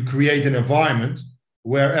result, you create an environment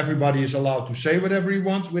where everybody is allowed to say whatever he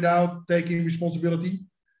wants without taking responsibility.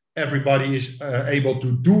 Everybody is able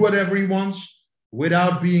to do whatever he wants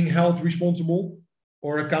without being held responsible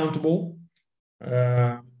or accountable.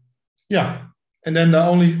 Yeah, and then the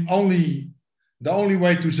only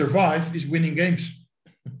way to survive is winning games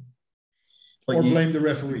or blame the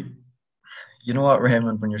referee. You know what,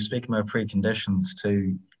 Raymond, when you're speaking about preconditions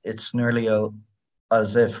too, it's nearly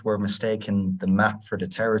as if we're mistaking the map for the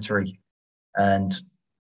territory. And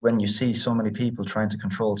when you see so many people trying to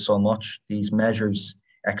control so much, these measures,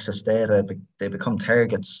 excess data, they become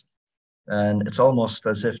targets. And it's almost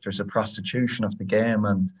as if there's a prostitution of the game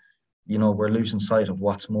and, you know, we're losing sight of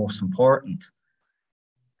what's most important.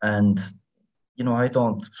 And, you know, I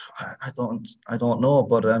don't know,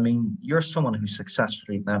 but I mean, you're someone who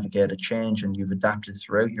successfully navigated change and you've adapted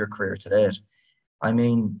throughout your career to date. I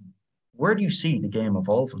mean, where do you see the game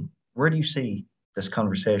evolving? Where do you see this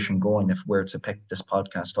conversation going if we're to pick this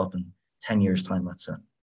podcast up in 10 years' time, let's say?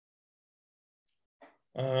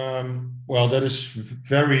 Well, that is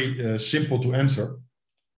very simple to answer.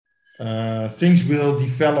 Things will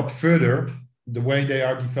develop further the way they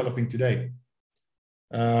are developing today.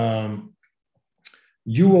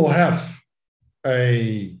 You will have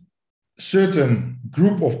a certain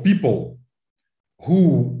group of people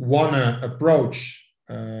who want to approach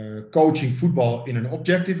coaching football in an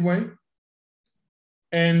objective way.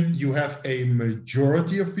 And you have a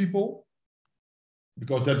majority of people,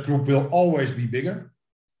 because that group will always be bigger,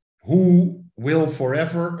 who will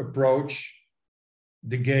forever approach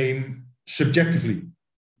the game subjectively.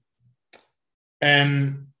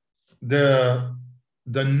 And the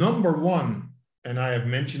number one, and I have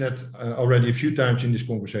mentioned it already a few times in this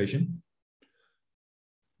conversation,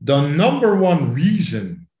 the number one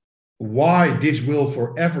reason why this will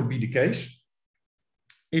forever be the case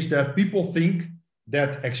is that people think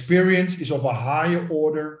that experience is of a higher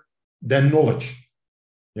order than knowledge.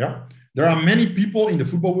 Yeah, there are many people in the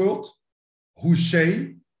football world who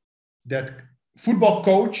say that football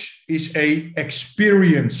coach is an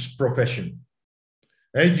experience profession.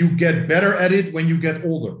 And you get better at it when you get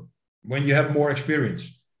older, when you have more experience.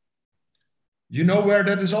 You know where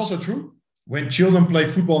that is also true? When children play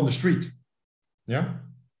football on the street. Yeah.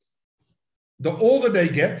 The older they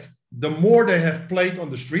get, the more they have played on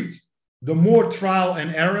the street, the more trial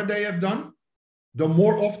and error they have done, the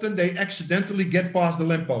more often they accidentally get past the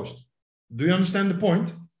lamppost. Do you understand the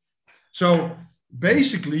point? So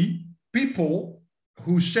basically, people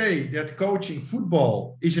who say that coaching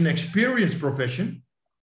football is an experience profession,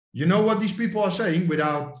 you know what these people are saying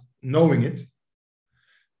without knowing it?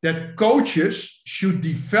 That coaches should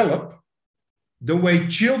develop the way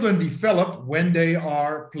children develop when they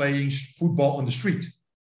are playing football on the street.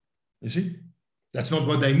 You see? That's not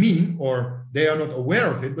what they mean, or they are not aware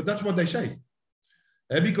of it, but that's what they say.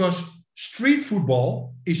 Because street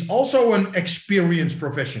football is also an experience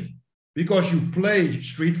profession, because you play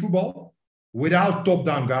street football without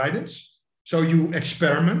top-down guidance. So you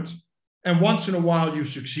experiment, and once in a while you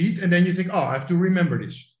succeed, and then you think, oh, I have to remember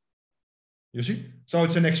this. You see? So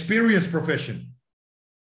it's an experience profession.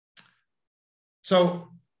 So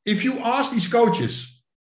if you ask these coaches,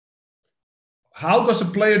 how does a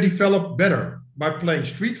player develop better? By playing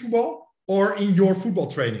street football or in your football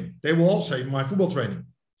training? They will all say my football training.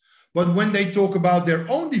 But when they talk about their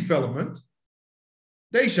own development,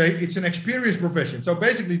 they say it's an experience profession. So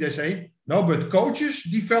basically they say, no, but coaches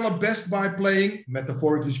develop best by playing,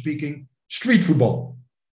 metaphorically speaking, street football.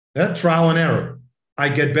 Yeah? Trial and error. I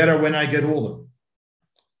get better when I get older.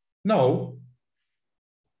 No,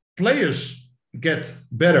 players get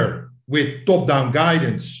better with top-down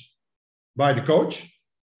guidance by the coach,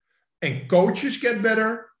 and coaches get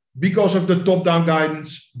better because of the top-down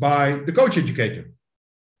guidance by the coach educator.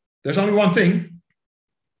 There's only one thing.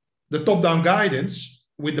 The top-down guidance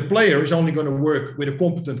with the player is only going to work with a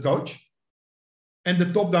competent coach, and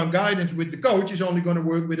the top-down guidance with the coach is only going to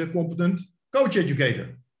work with a competent coach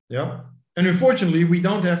educator. Yeah. And unfortunately, we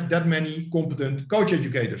don't have that many competent coach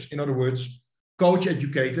educators. In other words, coach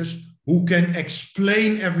educators who can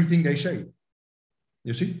explain everything they say.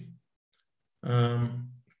 You see?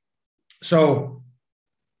 So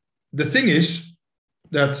the thing is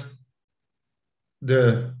that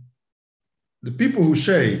the people who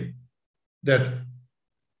say that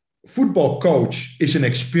football coach is an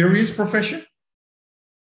experienced profession,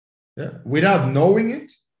 yeah, without knowing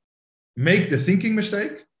it, make the thinking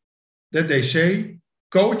mistake that they say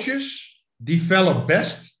coaches develop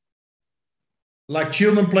best like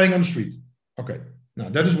children playing on the street. Okay, now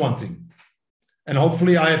that is one thing. And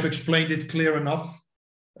hopefully I have explained it clear enough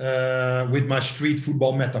with my street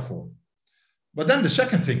football metaphor. But then the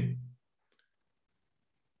second thing,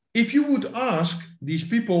 if you would ask these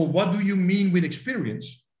people, what do you mean with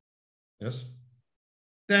experience? Yes,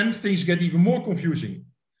 then things get even more confusing.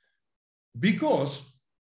 Because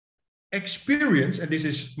experience, and this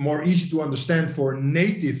is more easy to understand for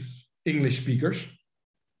native English speakers,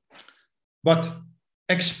 but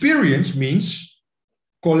experience means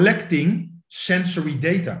collecting sensory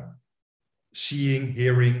data. Seeing,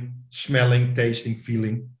 hearing, smelling, tasting,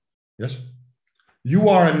 feeling. Yes. You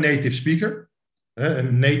are a native speaker, a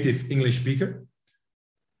native English speaker.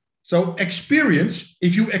 So experience,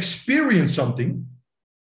 if you experience something,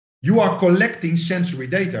 you are collecting sensory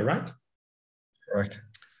data, right? Right.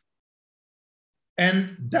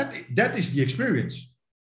 And that is the experience.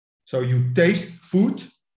 So you taste food,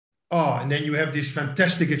 and then you have this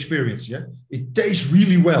fantastic experience. Yeah, it tastes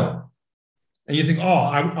really well. And you think,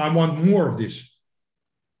 I want more of this.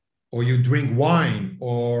 Or you drink wine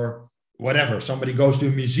or whatever. Somebody goes to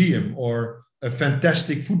a museum or a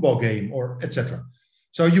fantastic football game or etc.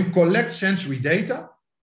 So you collect sensory data,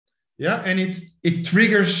 yeah, and it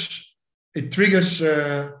triggers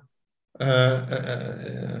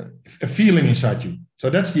a feeling inside you. So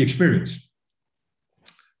that's the experience.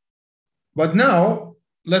 But now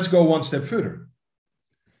let's go one step further.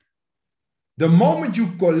 The moment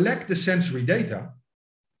you collect the sensory data,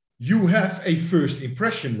 you have a first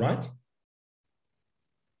impression, right?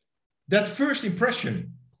 That first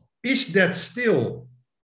impression, is that still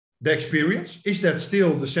the experience? Is that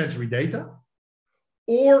still the sensory data?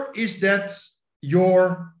 Or is that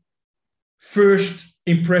your first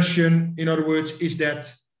impression? In other words, is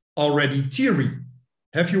that already theory?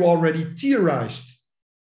 Have you already theorized,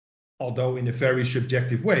 although in a very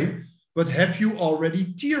subjective way, but have you already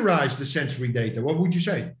theorized the sensory data? What would you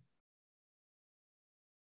say?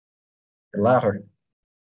 The latter.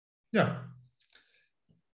 Yeah.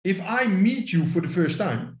 If I meet you for the first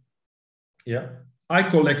time, yeah, I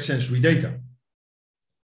collect sensory data.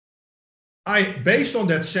 Based on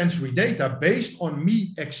that sensory data, based on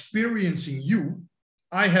me experiencing you,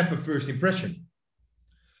 I have a first impression.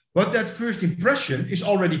 But that first impression is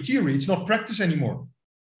already theory. It's not practice anymore.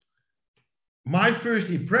 My first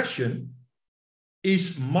impression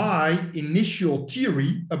is my initial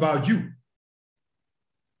theory about you.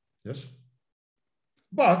 Yes.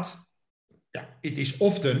 But yeah, it is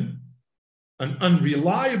often an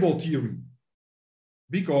unreliable theory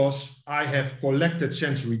because I have collected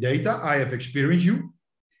sensory data, I have experienced you,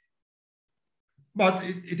 but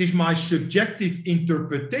it is my subjective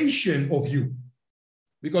interpretation of you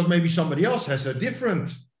because maybe somebody else has a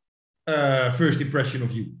different first impression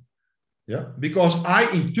of you. Yeah, because I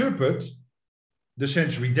interpret the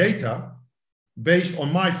sensory data based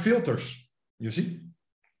on my filters, you see?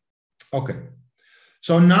 Okay.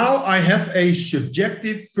 So now I have a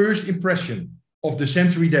subjective first impression of the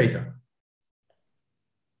sensory data.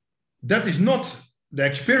 That is not the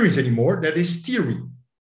experience anymore, that is theory.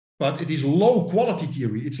 But it is low quality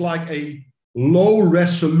theory. It's like a low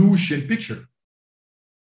resolution picture.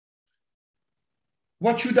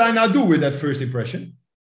 What should I now do with that first impression?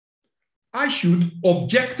 I should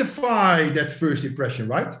objectify that first impression,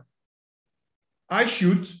 right? I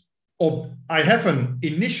have an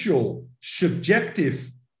initial subjective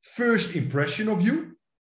first impression of you,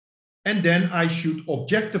 and then I should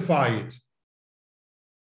objectify it.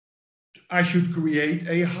 I should create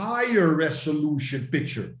a higher resolution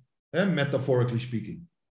picture, metaphorically speaking.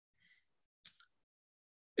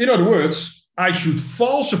 In other words, I should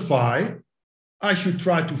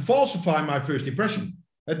try to falsify my first impression.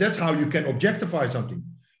 And that's how you can objectify something.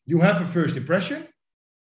 You have a first impression,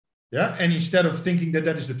 yeah, and instead of thinking that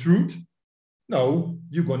that is the truth, no,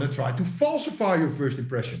 you're going to try to falsify your first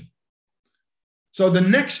impression. So the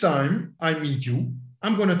next time I meet you,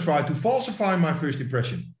 I'm going to try to falsify my first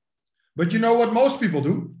impression. But you know what most people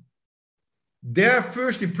do? Their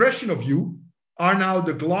first impression of you are now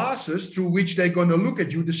the glasses through which they're going to look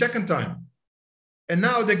at you the second time. And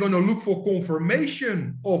now they're going to look for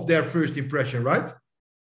confirmation of their first impression, right?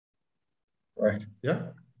 Right.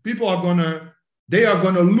 Yeah. People are going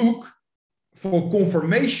to look for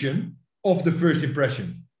confirmation of the first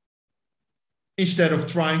impression instead of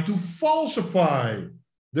trying to falsify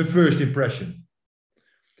the first impression.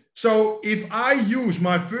 So if I use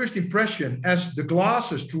my first impression as the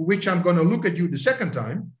glasses through which I'm going to look at you the second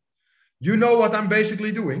time, you know what I'm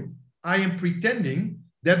basically doing? I am pretending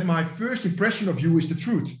that my first impression of you is the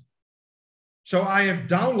truth. So I have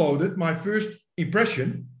downloaded my first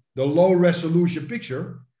impression, the low resolution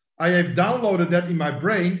picture. I have downloaded that in my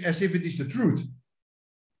brain as if it is the truth,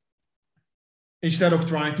 instead of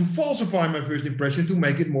trying to falsify my first impression to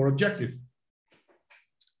make it more objective.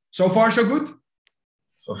 So far, so good?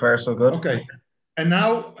 So far, so good. Okay. And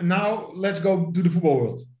now let's go to the football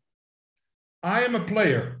world. I am a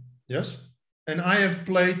player, yes? And I have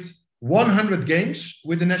played 100 games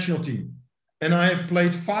with the national team. And I have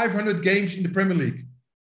played 500 games in the Premier League.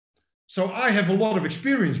 So I have a lot of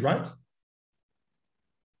experience, right?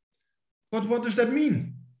 But what does that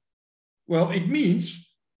mean? Well, it means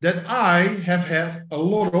that I have had a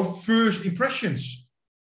lot of first impressions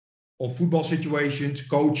of football situations,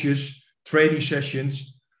 coaches, training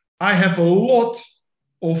sessions. I have a lot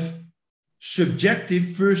of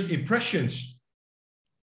subjective first impressions.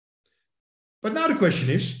 But now the question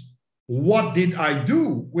is, what did I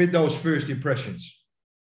do with those first impressions?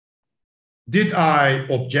 Did I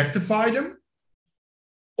objectify them?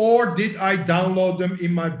 Or did I download them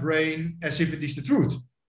in my brain as if it is the truth?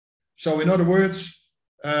 So in other words,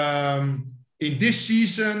 in this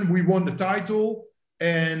season, we won the title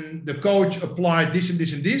and the coach applied this and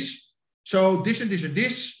this and this. So this and this and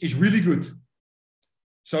this is really good.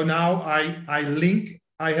 So now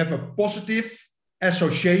I have a positive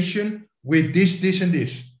association with this, this and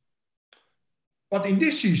this. But in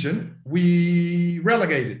this season, we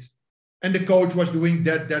relegated and the coach was doing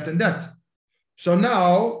that, that, and that. So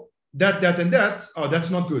now that, and that, oh, that's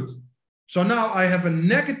not good. So now I have a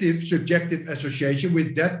negative subjective association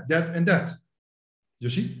with that, and that. You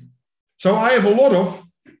see? So I have a lot of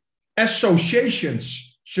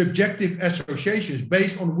associations, subjective associations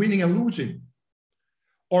based on winning and losing.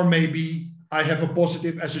 Or maybe I have a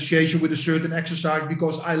positive association with a certain exercise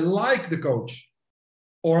because I like the coach.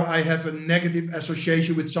 Or I have a negative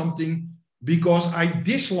association with something because I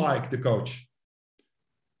dislike the coach.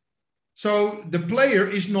 So the player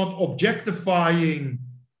is not objectifying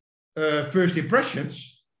first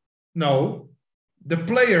impressions. No, the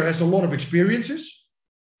player has a lot of experiences,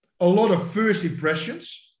 a lot of first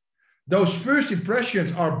impressions. Those first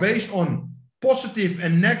impressions are based on positive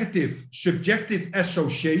and negative subjective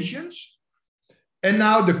associations. And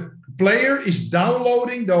now the player is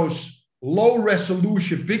downloading those low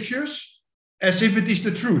resolution pictures as if it is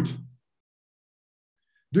the truth.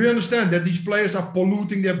 Do you understand that these players are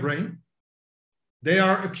polluting their brain? They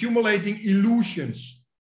are accumulating illusions.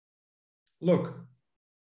 Look,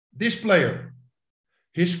 this player,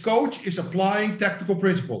 his coach is applying tactical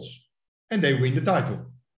principles and they win the title.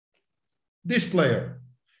 This player,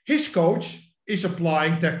 his coach is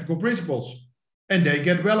applying tactical principles and they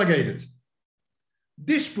get relegated.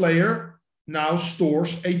 This player now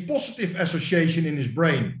stores a positive association in his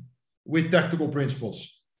brain with tactical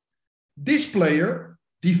principles. This player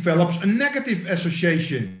develops a negative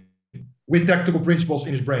association with tactical principles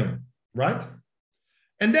in his brain, right?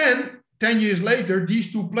 And then 10 years later,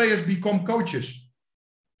 these two players become coaches.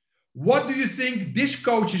 What do you think this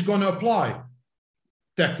coach is going to apply?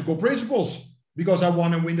 Tactical principles, because I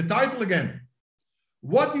want to win the title again.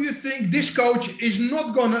 What do you think this coach is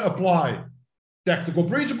not going to apply? Tactical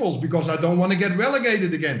principles, because I don't want to get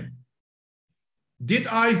relegated again. Did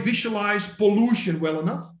I visualize pollution well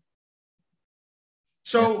enough?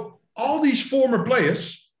 So all these former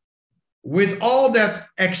players, with all that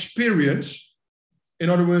experience, in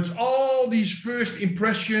other words, all these first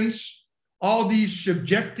impressions, all these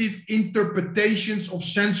subjective interpretations of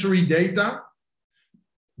sensory data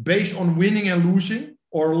based on winning and losing,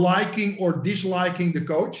 or liking or disliking the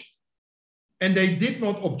coach, and they did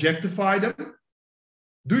not objectify them.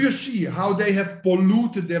 Do you see how they have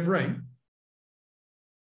polluted their brain?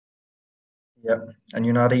 Yeah, and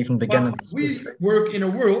you're not even beginning to we work in a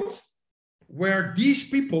world where these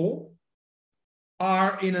people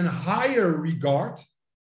are in a higher regard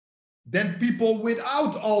than people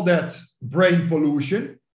without all that brain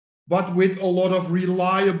pollution, but with a lot of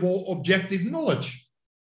reliable objective knowledge.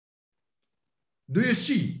 Do you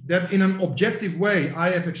see that in an objective way I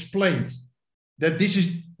have explained that this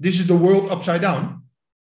is the world upside down?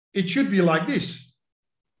 It should be like this: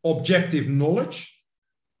 objective knowledge,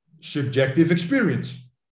 subjective experience.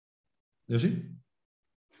 You see?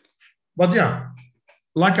 But yeah,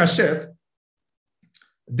 like I said,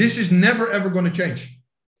 this is never ever going to change.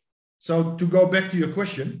 So to go back to your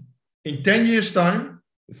question, in 10 years' time,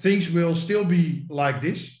 things will still be like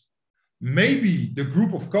this. Maybe the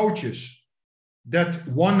group of coaches that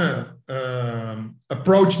want to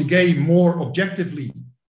approach the game more objectively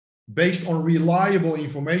based on reliable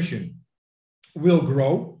information will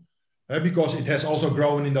grow because it has also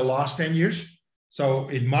grown in the last 10 years. So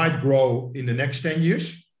it might grow in the next 10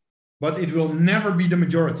 years, but it will never be the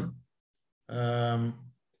majority.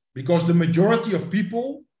 Because the majority of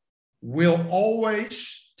people will always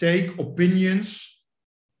take opinions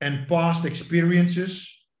and past experiences,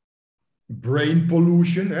 brain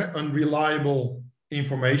pollution, unreliable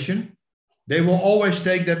information. They will always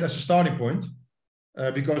take that as a starting point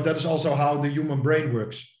because that is also how the human brain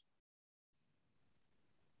works.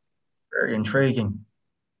 Very intriguing.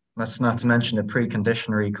 That's not to mention the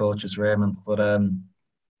preconditionary coaches, Raymond. But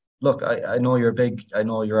look, I know you're big. I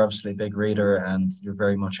know you're obviously a big reader, and you're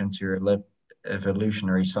very much into your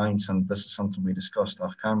evolutionary science. And this is something we discussed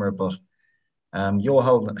off camera. But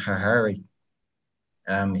Yuval Harari,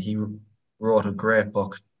 he wrote a great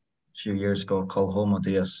book a few years ago called Homo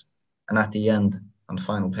Deus, and at the end, on the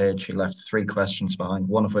final page, he left 3 questions behind.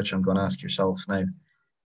 One of which I'm going to ask yourself now,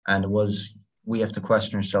 and it was, we have to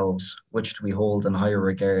question ourselves: which do we hold in higher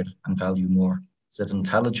regard and value more? Is it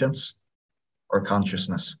intelligence or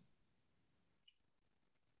consciousness?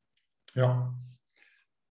 Yeah.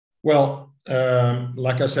 Well,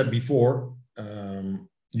 like I said before,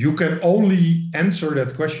 you can only answer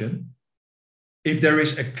that question if there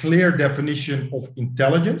is a clear definition of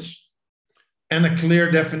intelligence and a clear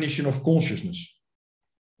definition of consciousness.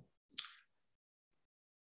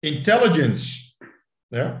 Intelligence,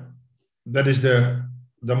 yeah, that is the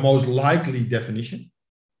most likely definition.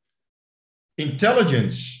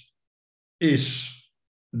 Intelligence is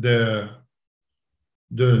the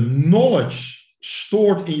knowledge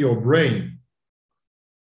stored in your brain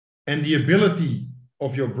and the ability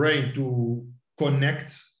of your brain to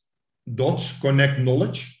connect dots, connect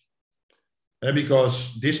knowledge,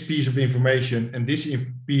 because this piece of information and this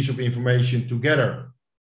piece of information together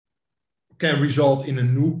can result in a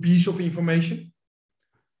new piece of information.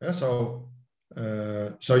 So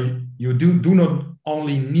you do not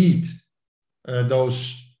only need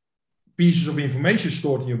those pieces of information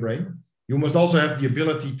stored in your brain, you must also have the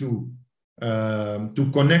ability to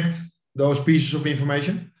connect those pieces of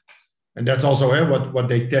information. And that's also what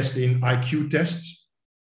they test in IQ tests,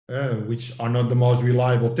 which are not the most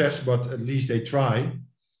reliable tests, but at least they try.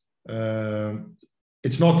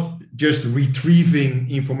 It's not just retrieving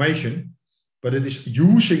information, but it is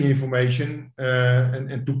using information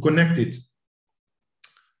and to connect it.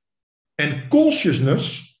 And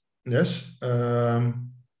consciousness, yes,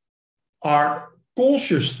 are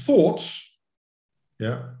conscious thoughts,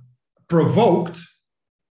 yeah, provoked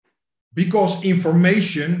because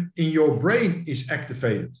information in your brain is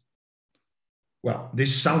activated. Well,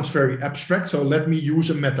 this sounds very abstract, so let me use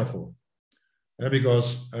a metaphor,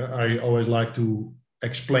 because I always like to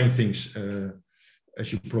explain things,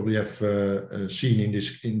 as you probably have seen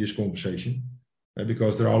in this conversation,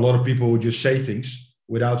 because there are a lot of people who just say things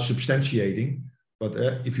without substantiating. But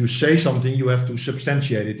if you say something, you have to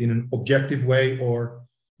substantiate it in an objective way, or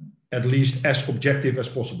at least as objective as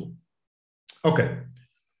possible. Okay,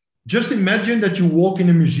 just imagine that you walk in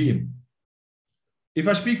a museum. If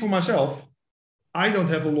I speak for myself, I don't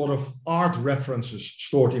have a lot of art references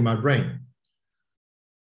stored in my brain.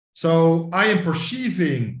 So I am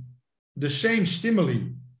perceiving the same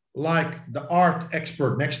stimuli like the art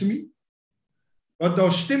expert next to me, but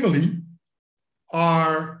those stimuli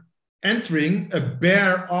are entering a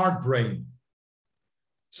bare art brain.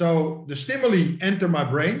 So the stimuli enter my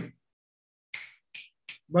brain,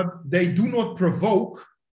 but they do not provoke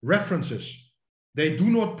references. They do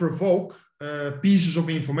not provoke pieces of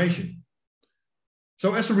information.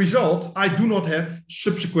 So as a result, I do not have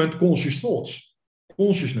subsequent conscious thoughts,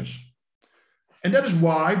 consciousness. And that is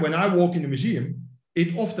why when I walk in a museum,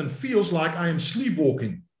 it often feels like I am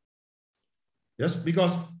sleepwalking. Yes,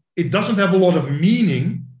 because it doesn't have a lot of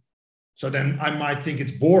meaning. So then I might think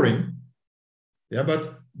it's boring. Yeah,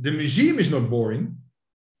 but the museum is not boring.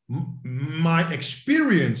 My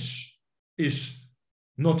experience is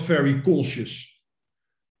not very conscious,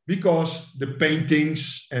 because the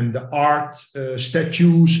paintings and the art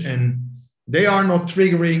statues, and they are not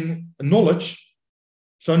triggering knowledge.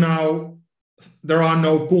 So now there are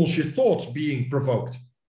no conscious thoughts being provoked.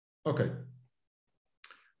 Okay.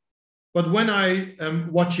 But when I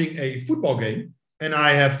am watching a football game and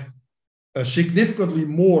I have significantly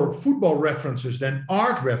more football references than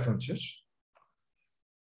art references,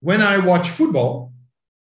 when I watch football,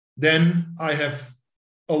 then I have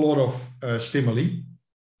a lot of stimuli,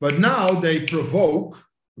 but now they provoke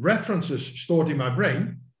references stored in my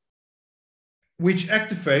brain, which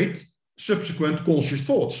activate subsequent conscious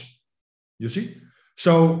thoughts. You see?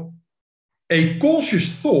 So A conscious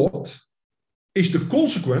thought is the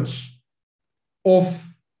consequence of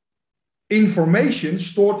information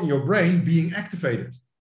stored in your brain being activated.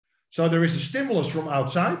 So there is a stimulus from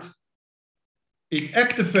outside. It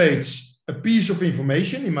activates a piece of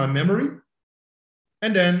information in my memory,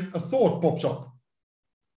 and then a thought pops up.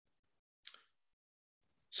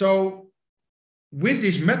 So with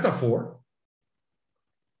this metaphor,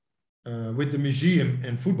 with the museum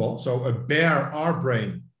and football, so a bare art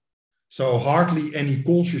brain, so hardly any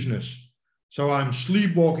consciousness. So I'm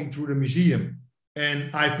sleepwalking through the museum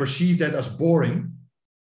and I perceive that as boring,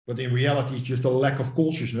 but in reality it's just a lack of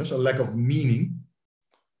consciousness, a lack of meaning.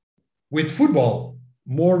 With football,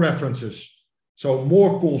 more references, so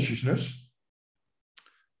more consciousness.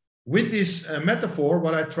 With this metaphor,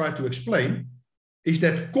 what I try to explain is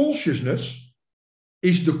that consciousness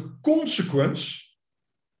is the consequence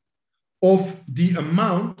of the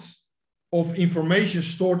amount of information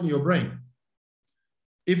stored in your brain.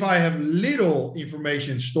 If I have little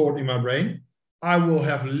information stored in my brain, I will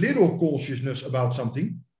have little consciousness about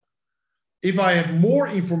something. If I have more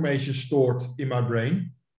information stored in my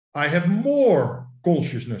brain, I have more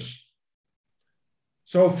consciousness.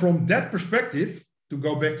 So from that perspective, to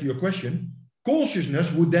go back to your question,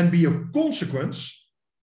 consciousness would then be a consequence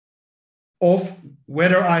of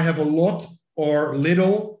whether I have a lot or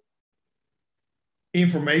little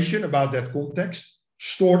information about that context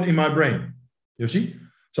stored in my brain. You see?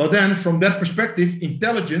 So then from that perspective,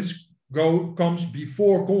 intelligence comes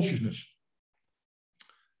before consciousness.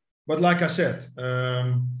 But like I said,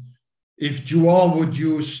 if Joel would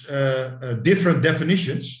use different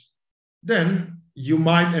definitions, then you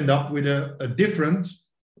might end up with a different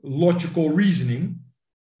logical reasoning,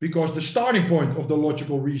 because the starting point of the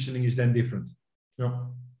logical reasoning is then different. Yeah.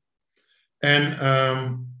 And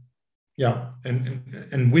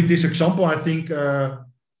and with this example, I think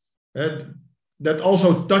that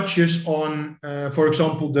also touches on, for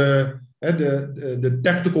example, the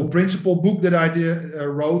tactical principle book that I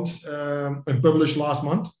wrote and published last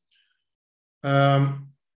month.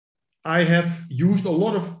 I have used a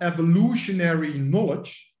lot of evolutionary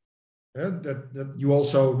knowledge that you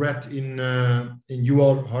also read in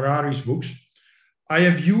Yuval Harari's books. I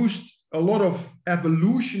have used a lot of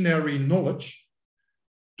evolutionary knowledge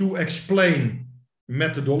to explain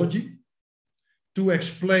methodology, to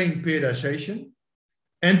explain periodization,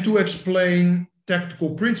 and to explain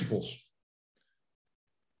tactical principles.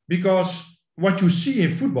 Because what you see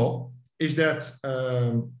in football is that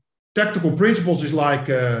tactical principles is like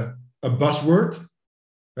a buzzword.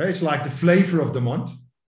 It's like the flavor of the month.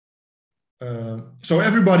 So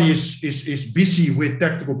everybody is busy with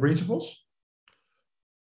tactical principles.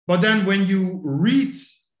 But then when you read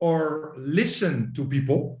or listen to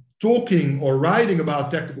people talking or writing about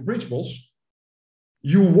tactical principles,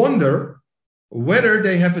 you wonder whether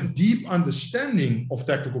they have a deep understanding of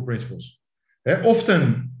tactical principles.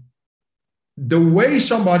 Often, the way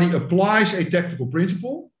somebody applies a tactical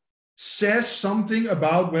principle says something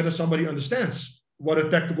about whether somebody understands what a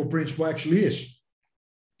tactical principle actually is,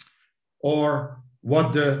 or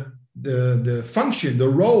what the function, the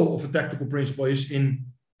role of a tactical principle is in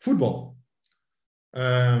football.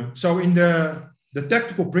 So in the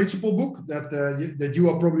tactical principle book that you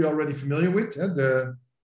are probably already familiar with,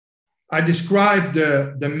 I describe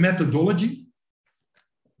the methodology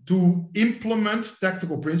to implement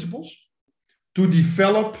tactical principles, to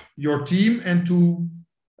develop your team, and to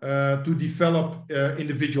develop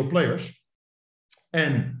individual players.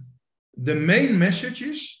 And the main message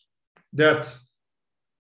is that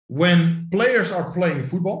when players are playing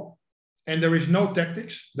football and there is no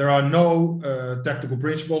tactics, there are no tactical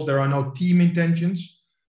principles, there are no team intentions,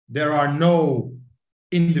 there are no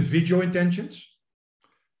individual intentions,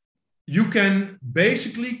 you can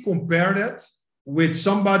basically compare that with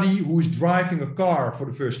somebody who is driving a car for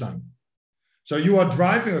the first time. So you are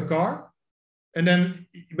driving a car, and then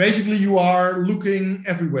basically you are looking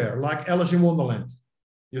everywhere, like Alice in Wonderland.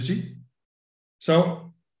 You see?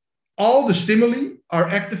 So all the stimuli are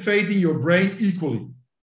activating your brain equally.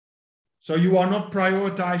 So you are not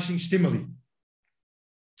prioritizing stimuli,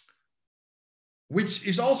 which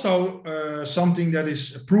is also something that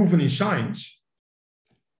is proven in science.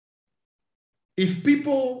 If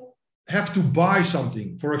people have to buy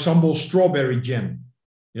something, for example, strawberry jam,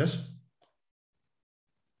 yes?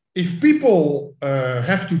 If people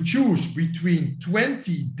have to choose between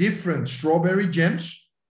 20 different strawberry jams,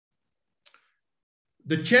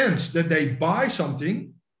 the chance that they buy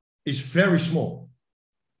something is very small.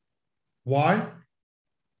 Why?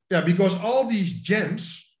 Yeah, because all these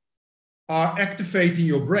gems are activating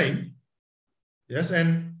your brain. Yes,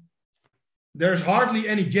 and there's hardly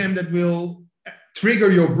any gem that will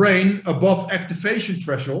trigger your brain above activation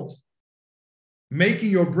threshold,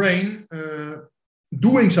 making your brain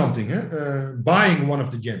doing something, buying one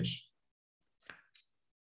of the gems.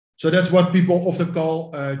 So that's what people often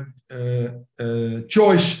call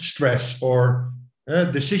choice stress or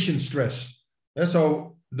decision stress.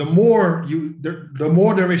 So the more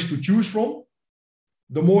there is to choose from,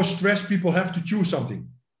 the more stress people have to choose something.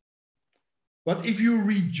 But if you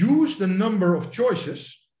reduce the number of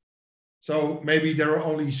choices, so maybe there are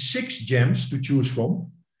only 6 gems to choose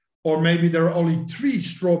from, or maybe there are only 3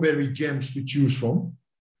 strawberry gems to choose from,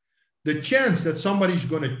 the chance that somebody's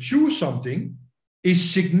going to choose something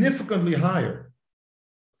is significantly higher.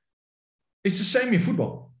 It's the same in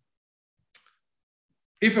football.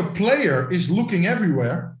 If a player is looking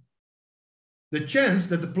everywhere, the chance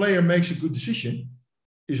that the player makes a good decision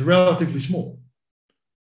is relatively small.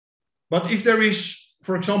 But if there is,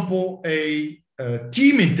 for example, a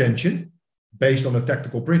team intention based on a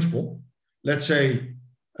tactical principle, let's say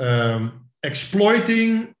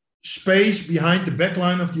exploiting space behind the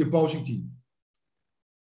backline of the opposing team,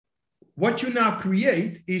 what you now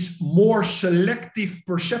create is more selective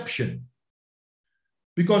perception.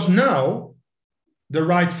 Because now the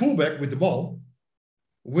right fullback with the ball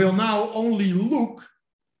will now only look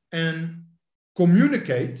and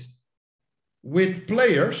communicate with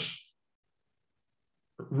players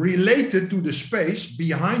related to the space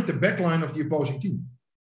behind the backline of the opposing team.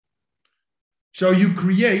 So you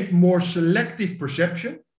create more selective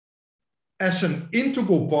perception as an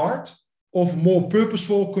integral part of more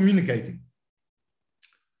purposeful communicating.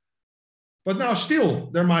 But now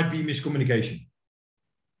still there might be miscommunication.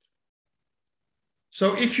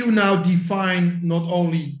 So if you now define not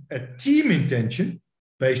only a team intention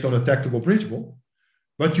based on a tactical principle,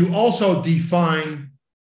 but you also define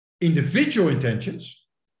individual intentions,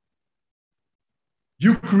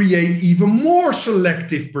 you create even more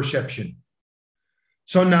selective perception.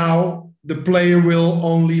 So now the player will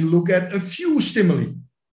only look at a few stimuli.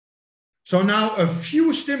 So now a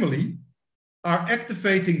few stimuli are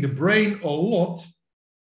activating the brain a lot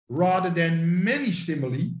rather than many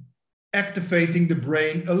stimuli activating the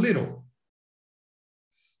brain a little.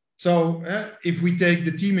 So if we take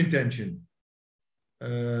the team intention,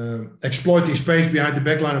 exploiting space behind the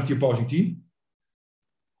backline of the opposing team,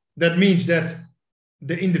 that means that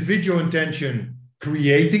the individual intention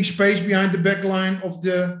creating space behind the backline of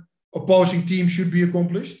the opposing team should be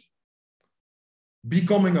accomplished.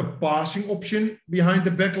 Becoming a passing option behind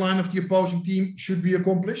the backline of the opposing team should be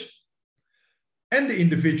accomplished. And the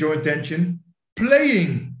individual intention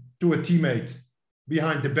playing to a teammate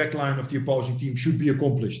behind the backline of the opposing team should be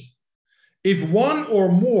accomplished. If one or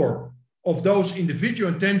more of those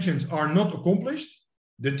individual intentions are not accomplished,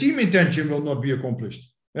 the team intention will not be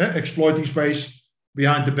accomplished. Exploiting space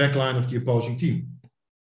behind the backline of the opposing team.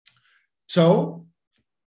 So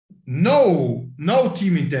no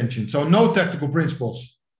team intention, so no tactical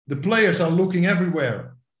principles. The players are looking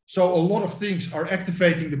everywhere. So a lot of things are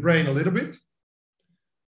activating the brain a little bit.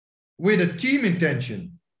 With a team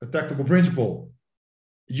intention, a tactical principle,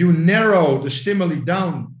 you narrow the stimuli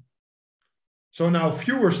down. So now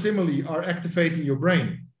fewer stimuli are activating your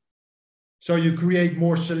brain. So you create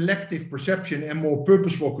more selective perception and more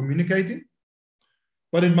purposeful communicating.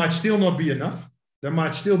 But it might still not be enough. There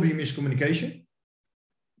might still be miscommunication.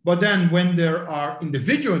 But then when there are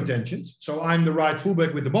individual intentions, so I'm the right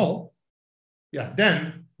fullback with the ball,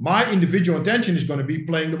 then my individual intention is going to be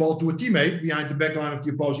playing the ball to a teammate behind the backline of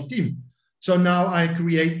the opposing team. So now I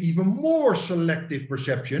create even more selective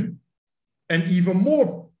perception and even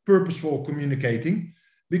more purposeful communicating,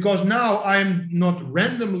 because now I'm not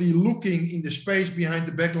randomly looking in the space behind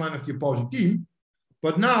the backline of the opposing team,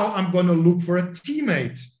 but now I'm going to look for a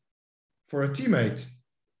teammate.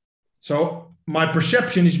 So my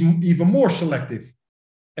perception is even more selective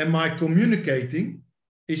and my communicating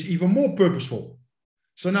is even more purposeful.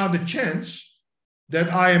 So now the chance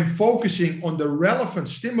that I am focusing on the relevant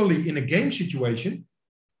stimuli in a game situation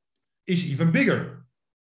is even bigger.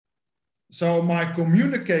 So my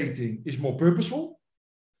communicating is more purposeful.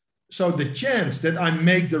 So the chance that I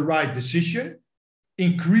make the right decision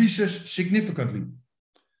increases significantly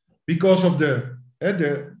because of the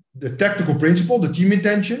tactical principle, the team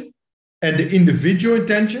intention, and the individual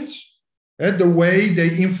intentions, the way they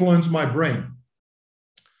influence my brain.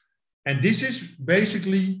 And this is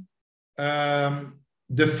basically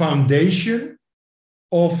the foundation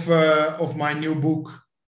of my new book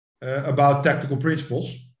about tactical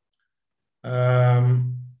principles.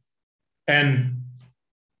 And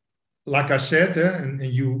like I said, and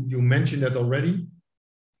you mentioned that already,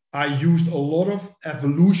 I used a lot of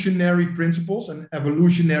evolutionary principles and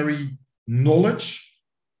evolutionary knowledge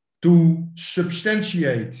to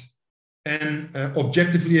substantiate and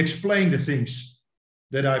objectively explain the things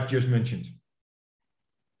that I've just mentioned.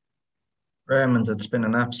 Raymond, it's been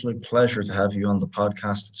an absolute pleasure to have you on the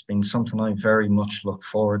podcast. It's been something I very much look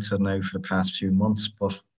forward to now for the past few months.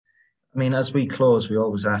 But I mean, as we close, we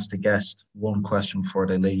always ask the guest one question before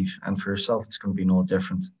they leave. And for yourself, it's going to be no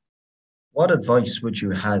different. What advice would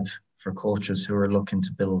you have for coaches who are looking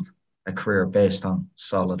to build a career based on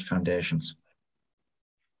solid foundations?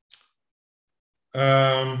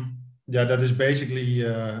 Yeah, that is basically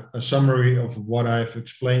a summary of what I've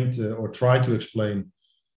explained or tried to explain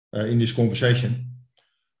in this conversation.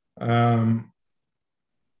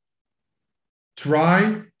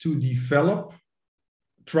 Try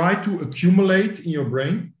to accumulate in your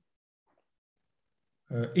brain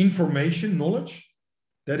information, knowledge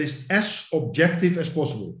that is as objective as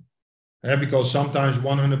possible. Because sometimes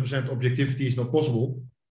 100% objectivity is not possible.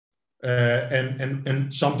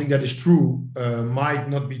 And something that is true might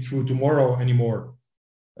not be true tomorrow anymore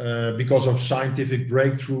because of scientific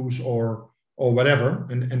breakthroughs or whatever.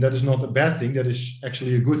 And that is not a bad thing. That is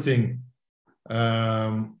actually a good thing.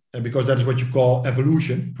 Because that is what you call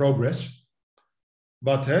evolution, progress.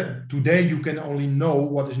 But today you can only know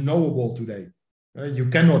what is knowable today. You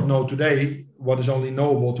cannot know today what is only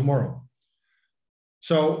knowable tomorrow.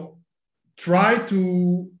 So try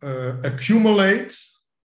to accumulate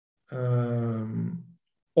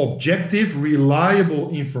objective,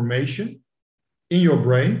 reliable information in your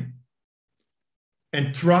brain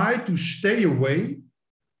and try to stay away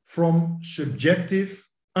from subjective,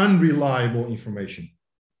 unreliable information.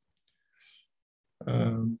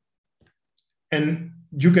 And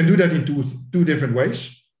you can do that in two different ways.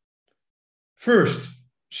 First,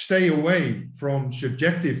 stay away from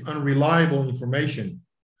subjective, unreliable information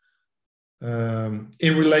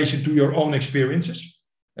in relation to your own experiences.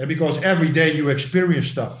 Because every day you experience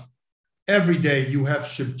stuff. Every day you have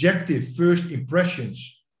subjective first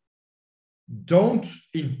impressions. Don't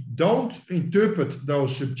interpret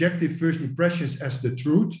those subjective first impressions as the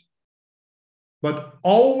truth, but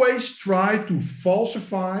always try to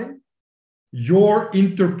falsify your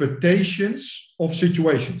interpretations of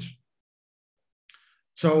situations.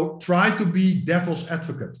 So try to be devil's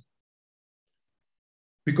advocate,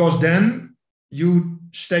 because then you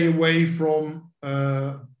stay away from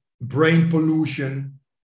brain pollution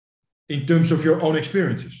in terms of your own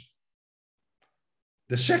experiences.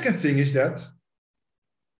 The second thing is that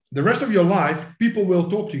the rest of your life, people will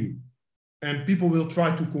talk to you and people will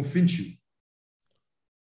try to convince you.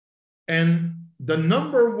 And the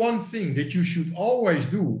number one thing that you should always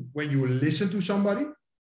do when you listen to somebody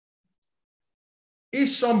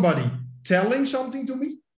is somebody telling something to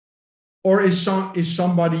me, or is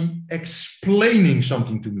somebody explaining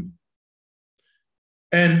something to me?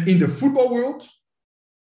 And in the football world,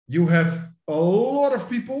 you have a lot of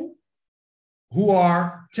people who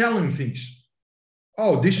are telling things.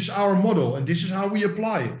 Oh, this is our model and this is how we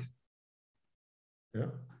apply it.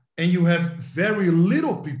 Yeah. And you have very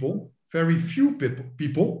few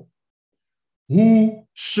people who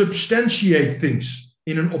substantiate things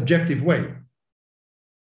in an objective way.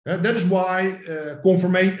 That is why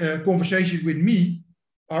conversations with me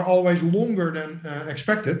are always longer than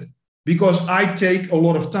expected, because I take a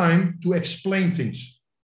lot of time to explain things,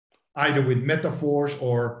 either with metaphors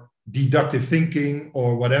or deductive thinking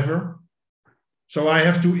or whatever. So I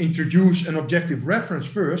have to introduce an objective reference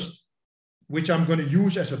first, which I'm going to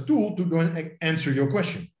use as a tool to go and answer your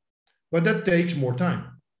question. But that takes more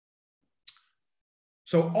time.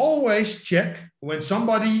 So always check when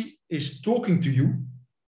somebody is talking to you,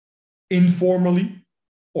 informally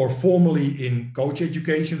or formally in coach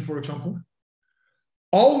education, for example.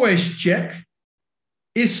 Always check,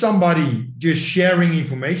 is somebody just sharing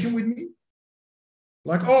information with me?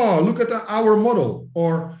 Like, oh, look at our model,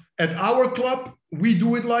 or at our club, we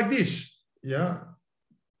do it like this. Yeah.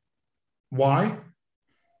 Why?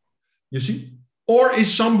 You see? Or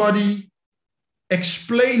is somebody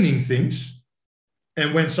explaining things?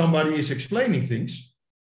 And when somebody is explaining things,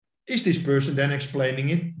 is this person then explaining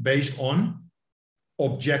it based on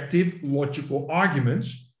objective, logical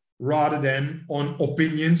arguments rather than on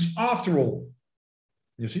opinions after all?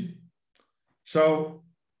 You see? So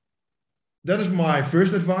that is my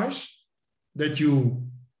first advice, that you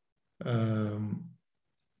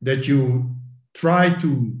try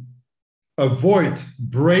to avoid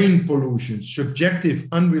brain pollution, subjective,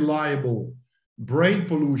 unreliable brain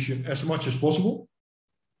pollution as much as possible.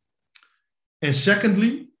 And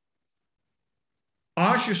secondly,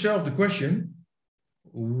 ask yourself the question,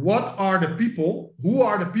 who are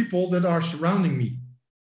the people that are surrounding me?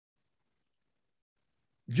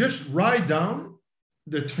 just write down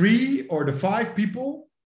the 3 or the 5 people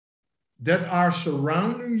that are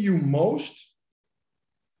surrounding you most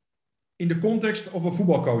in the context of a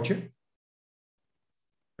football coach.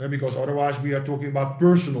 Because otherwise we are talking about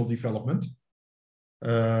personal development.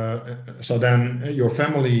 So then your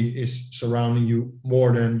family is surrounding you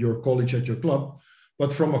more than your colleagues at your club.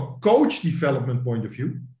 But from a coach development point of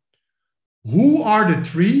view, who are the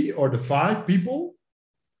 3 or the 5 people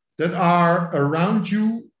that are around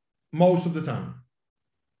you most of the time?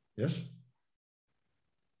 Yes.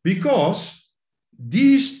 Because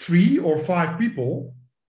these 3 or 5 people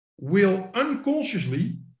will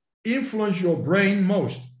unconsciously influence your brain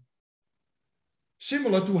most.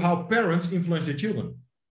 Similar to how parents influence their children.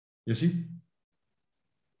 You see?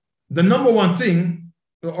 The number one thing,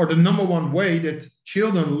 or the number one way that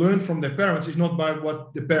children learn from their parents is not by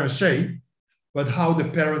what the parents say, but how the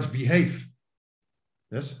parents behave.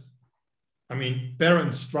 Yes? I mean,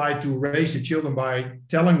 parents try to raise the children by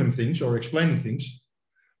telling them things or explaining things,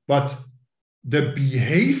 but the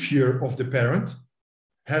behavior of the parent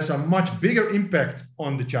has a much bigger impact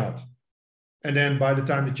on the child. And then by the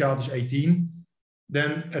time the child is 18,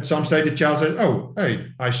 then at some stage the child says, oh,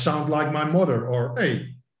 hey, I sound like my mother, or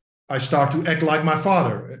hey, I start to act like my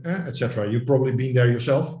father, etc. You've probably been there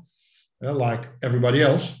yourself, like everybody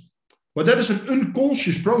else. But that is an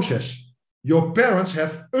unconscious process. Your parents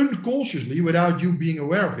have unconsciously, without you being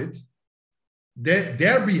aware of it,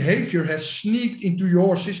 their behavior has sneaked into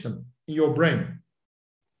your system, in your brain.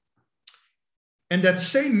 And that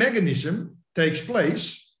same mechanism takes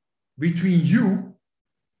place between you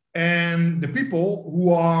and the people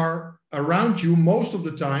who are around you most of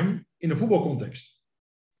the time in a football context.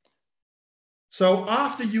 So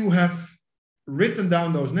after you have written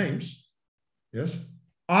down those names, yes,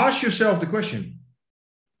 ask yourself the question,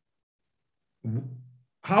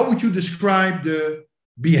 how would you describe the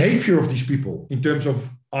behavior of these people in terms of,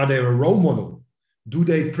 are they a role model? Do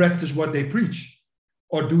they practice what they preach?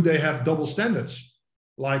 Or do they have double standards?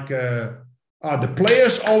 Like the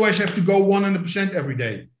players always have to go 100% every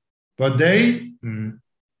day, but they,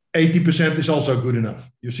 80% is also good enough,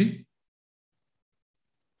 you see?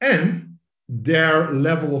 And their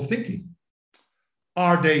level of thinking.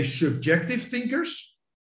 Are they subjective thinkers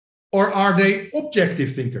or are they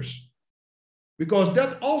objective thinkers? Because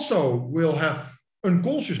that also will have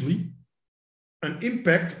unconsciously an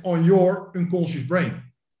impact on your unconscious brain.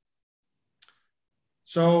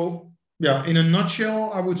 So, yeah, in a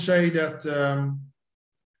nutshell, I would say that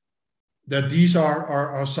that these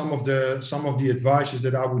are some of the advices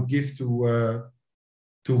that I would give to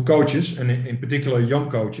coaches, and in particular young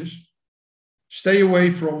coaches. Stay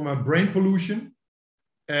away from brain pollution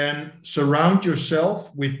and surround yourself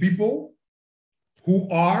with people who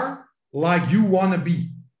are like you want to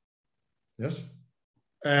be. Yes,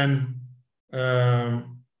 and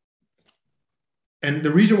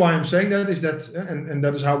the reason why I'm saying that is that, and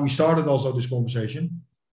that is how we started also this conversation.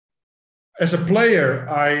 As a player,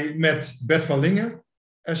 I met Bert van Lingen.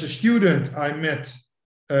 As a student, I met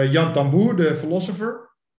Jan Tamboer, the philosopher.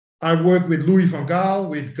 I worked with Louis van Gaal,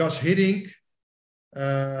 with Gus Hiddink.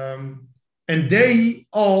 And they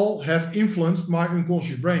all have influenced my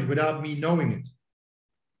unconscious brain without me knowing it.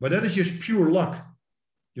 But that is just pure luck,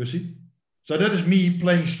 you see. So that is me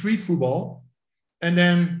playing street football and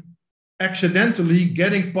then accidentally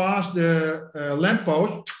getting past the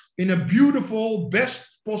lamppost in a beautiful, best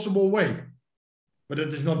possible way. But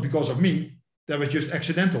it is not because of me. That was just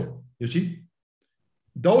accidental, you see.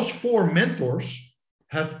 Those 4 mentors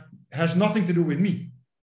has nothing to do with me.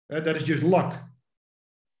 That is just luck.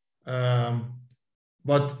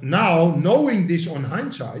 But now, knowing this on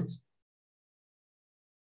hindsight,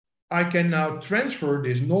 I can now transfer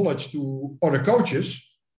this knowledge to other coaches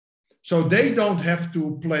so they don't have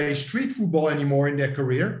to play street football anymore in their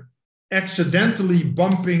career, accidentally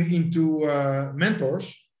bumping into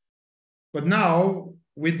mentors. But now,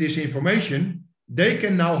 with this information, they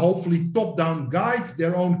can now hopefully top-down guide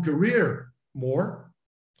their own career more.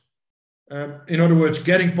 In other words,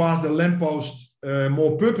 getting past the lamppost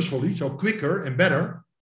more purposefully, so quicker and better,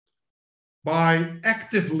 by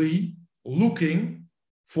actively looking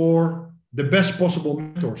for the best possible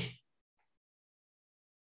mentors.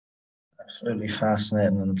 Absolutely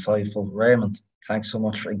fascinating and insightful. Raymond, thanks so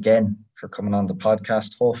much again for coming on the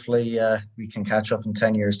podcast. Hopefully we can catch up in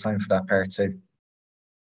 10 years' time for that part 2.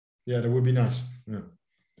 Yeah, that would be nice. Yeah.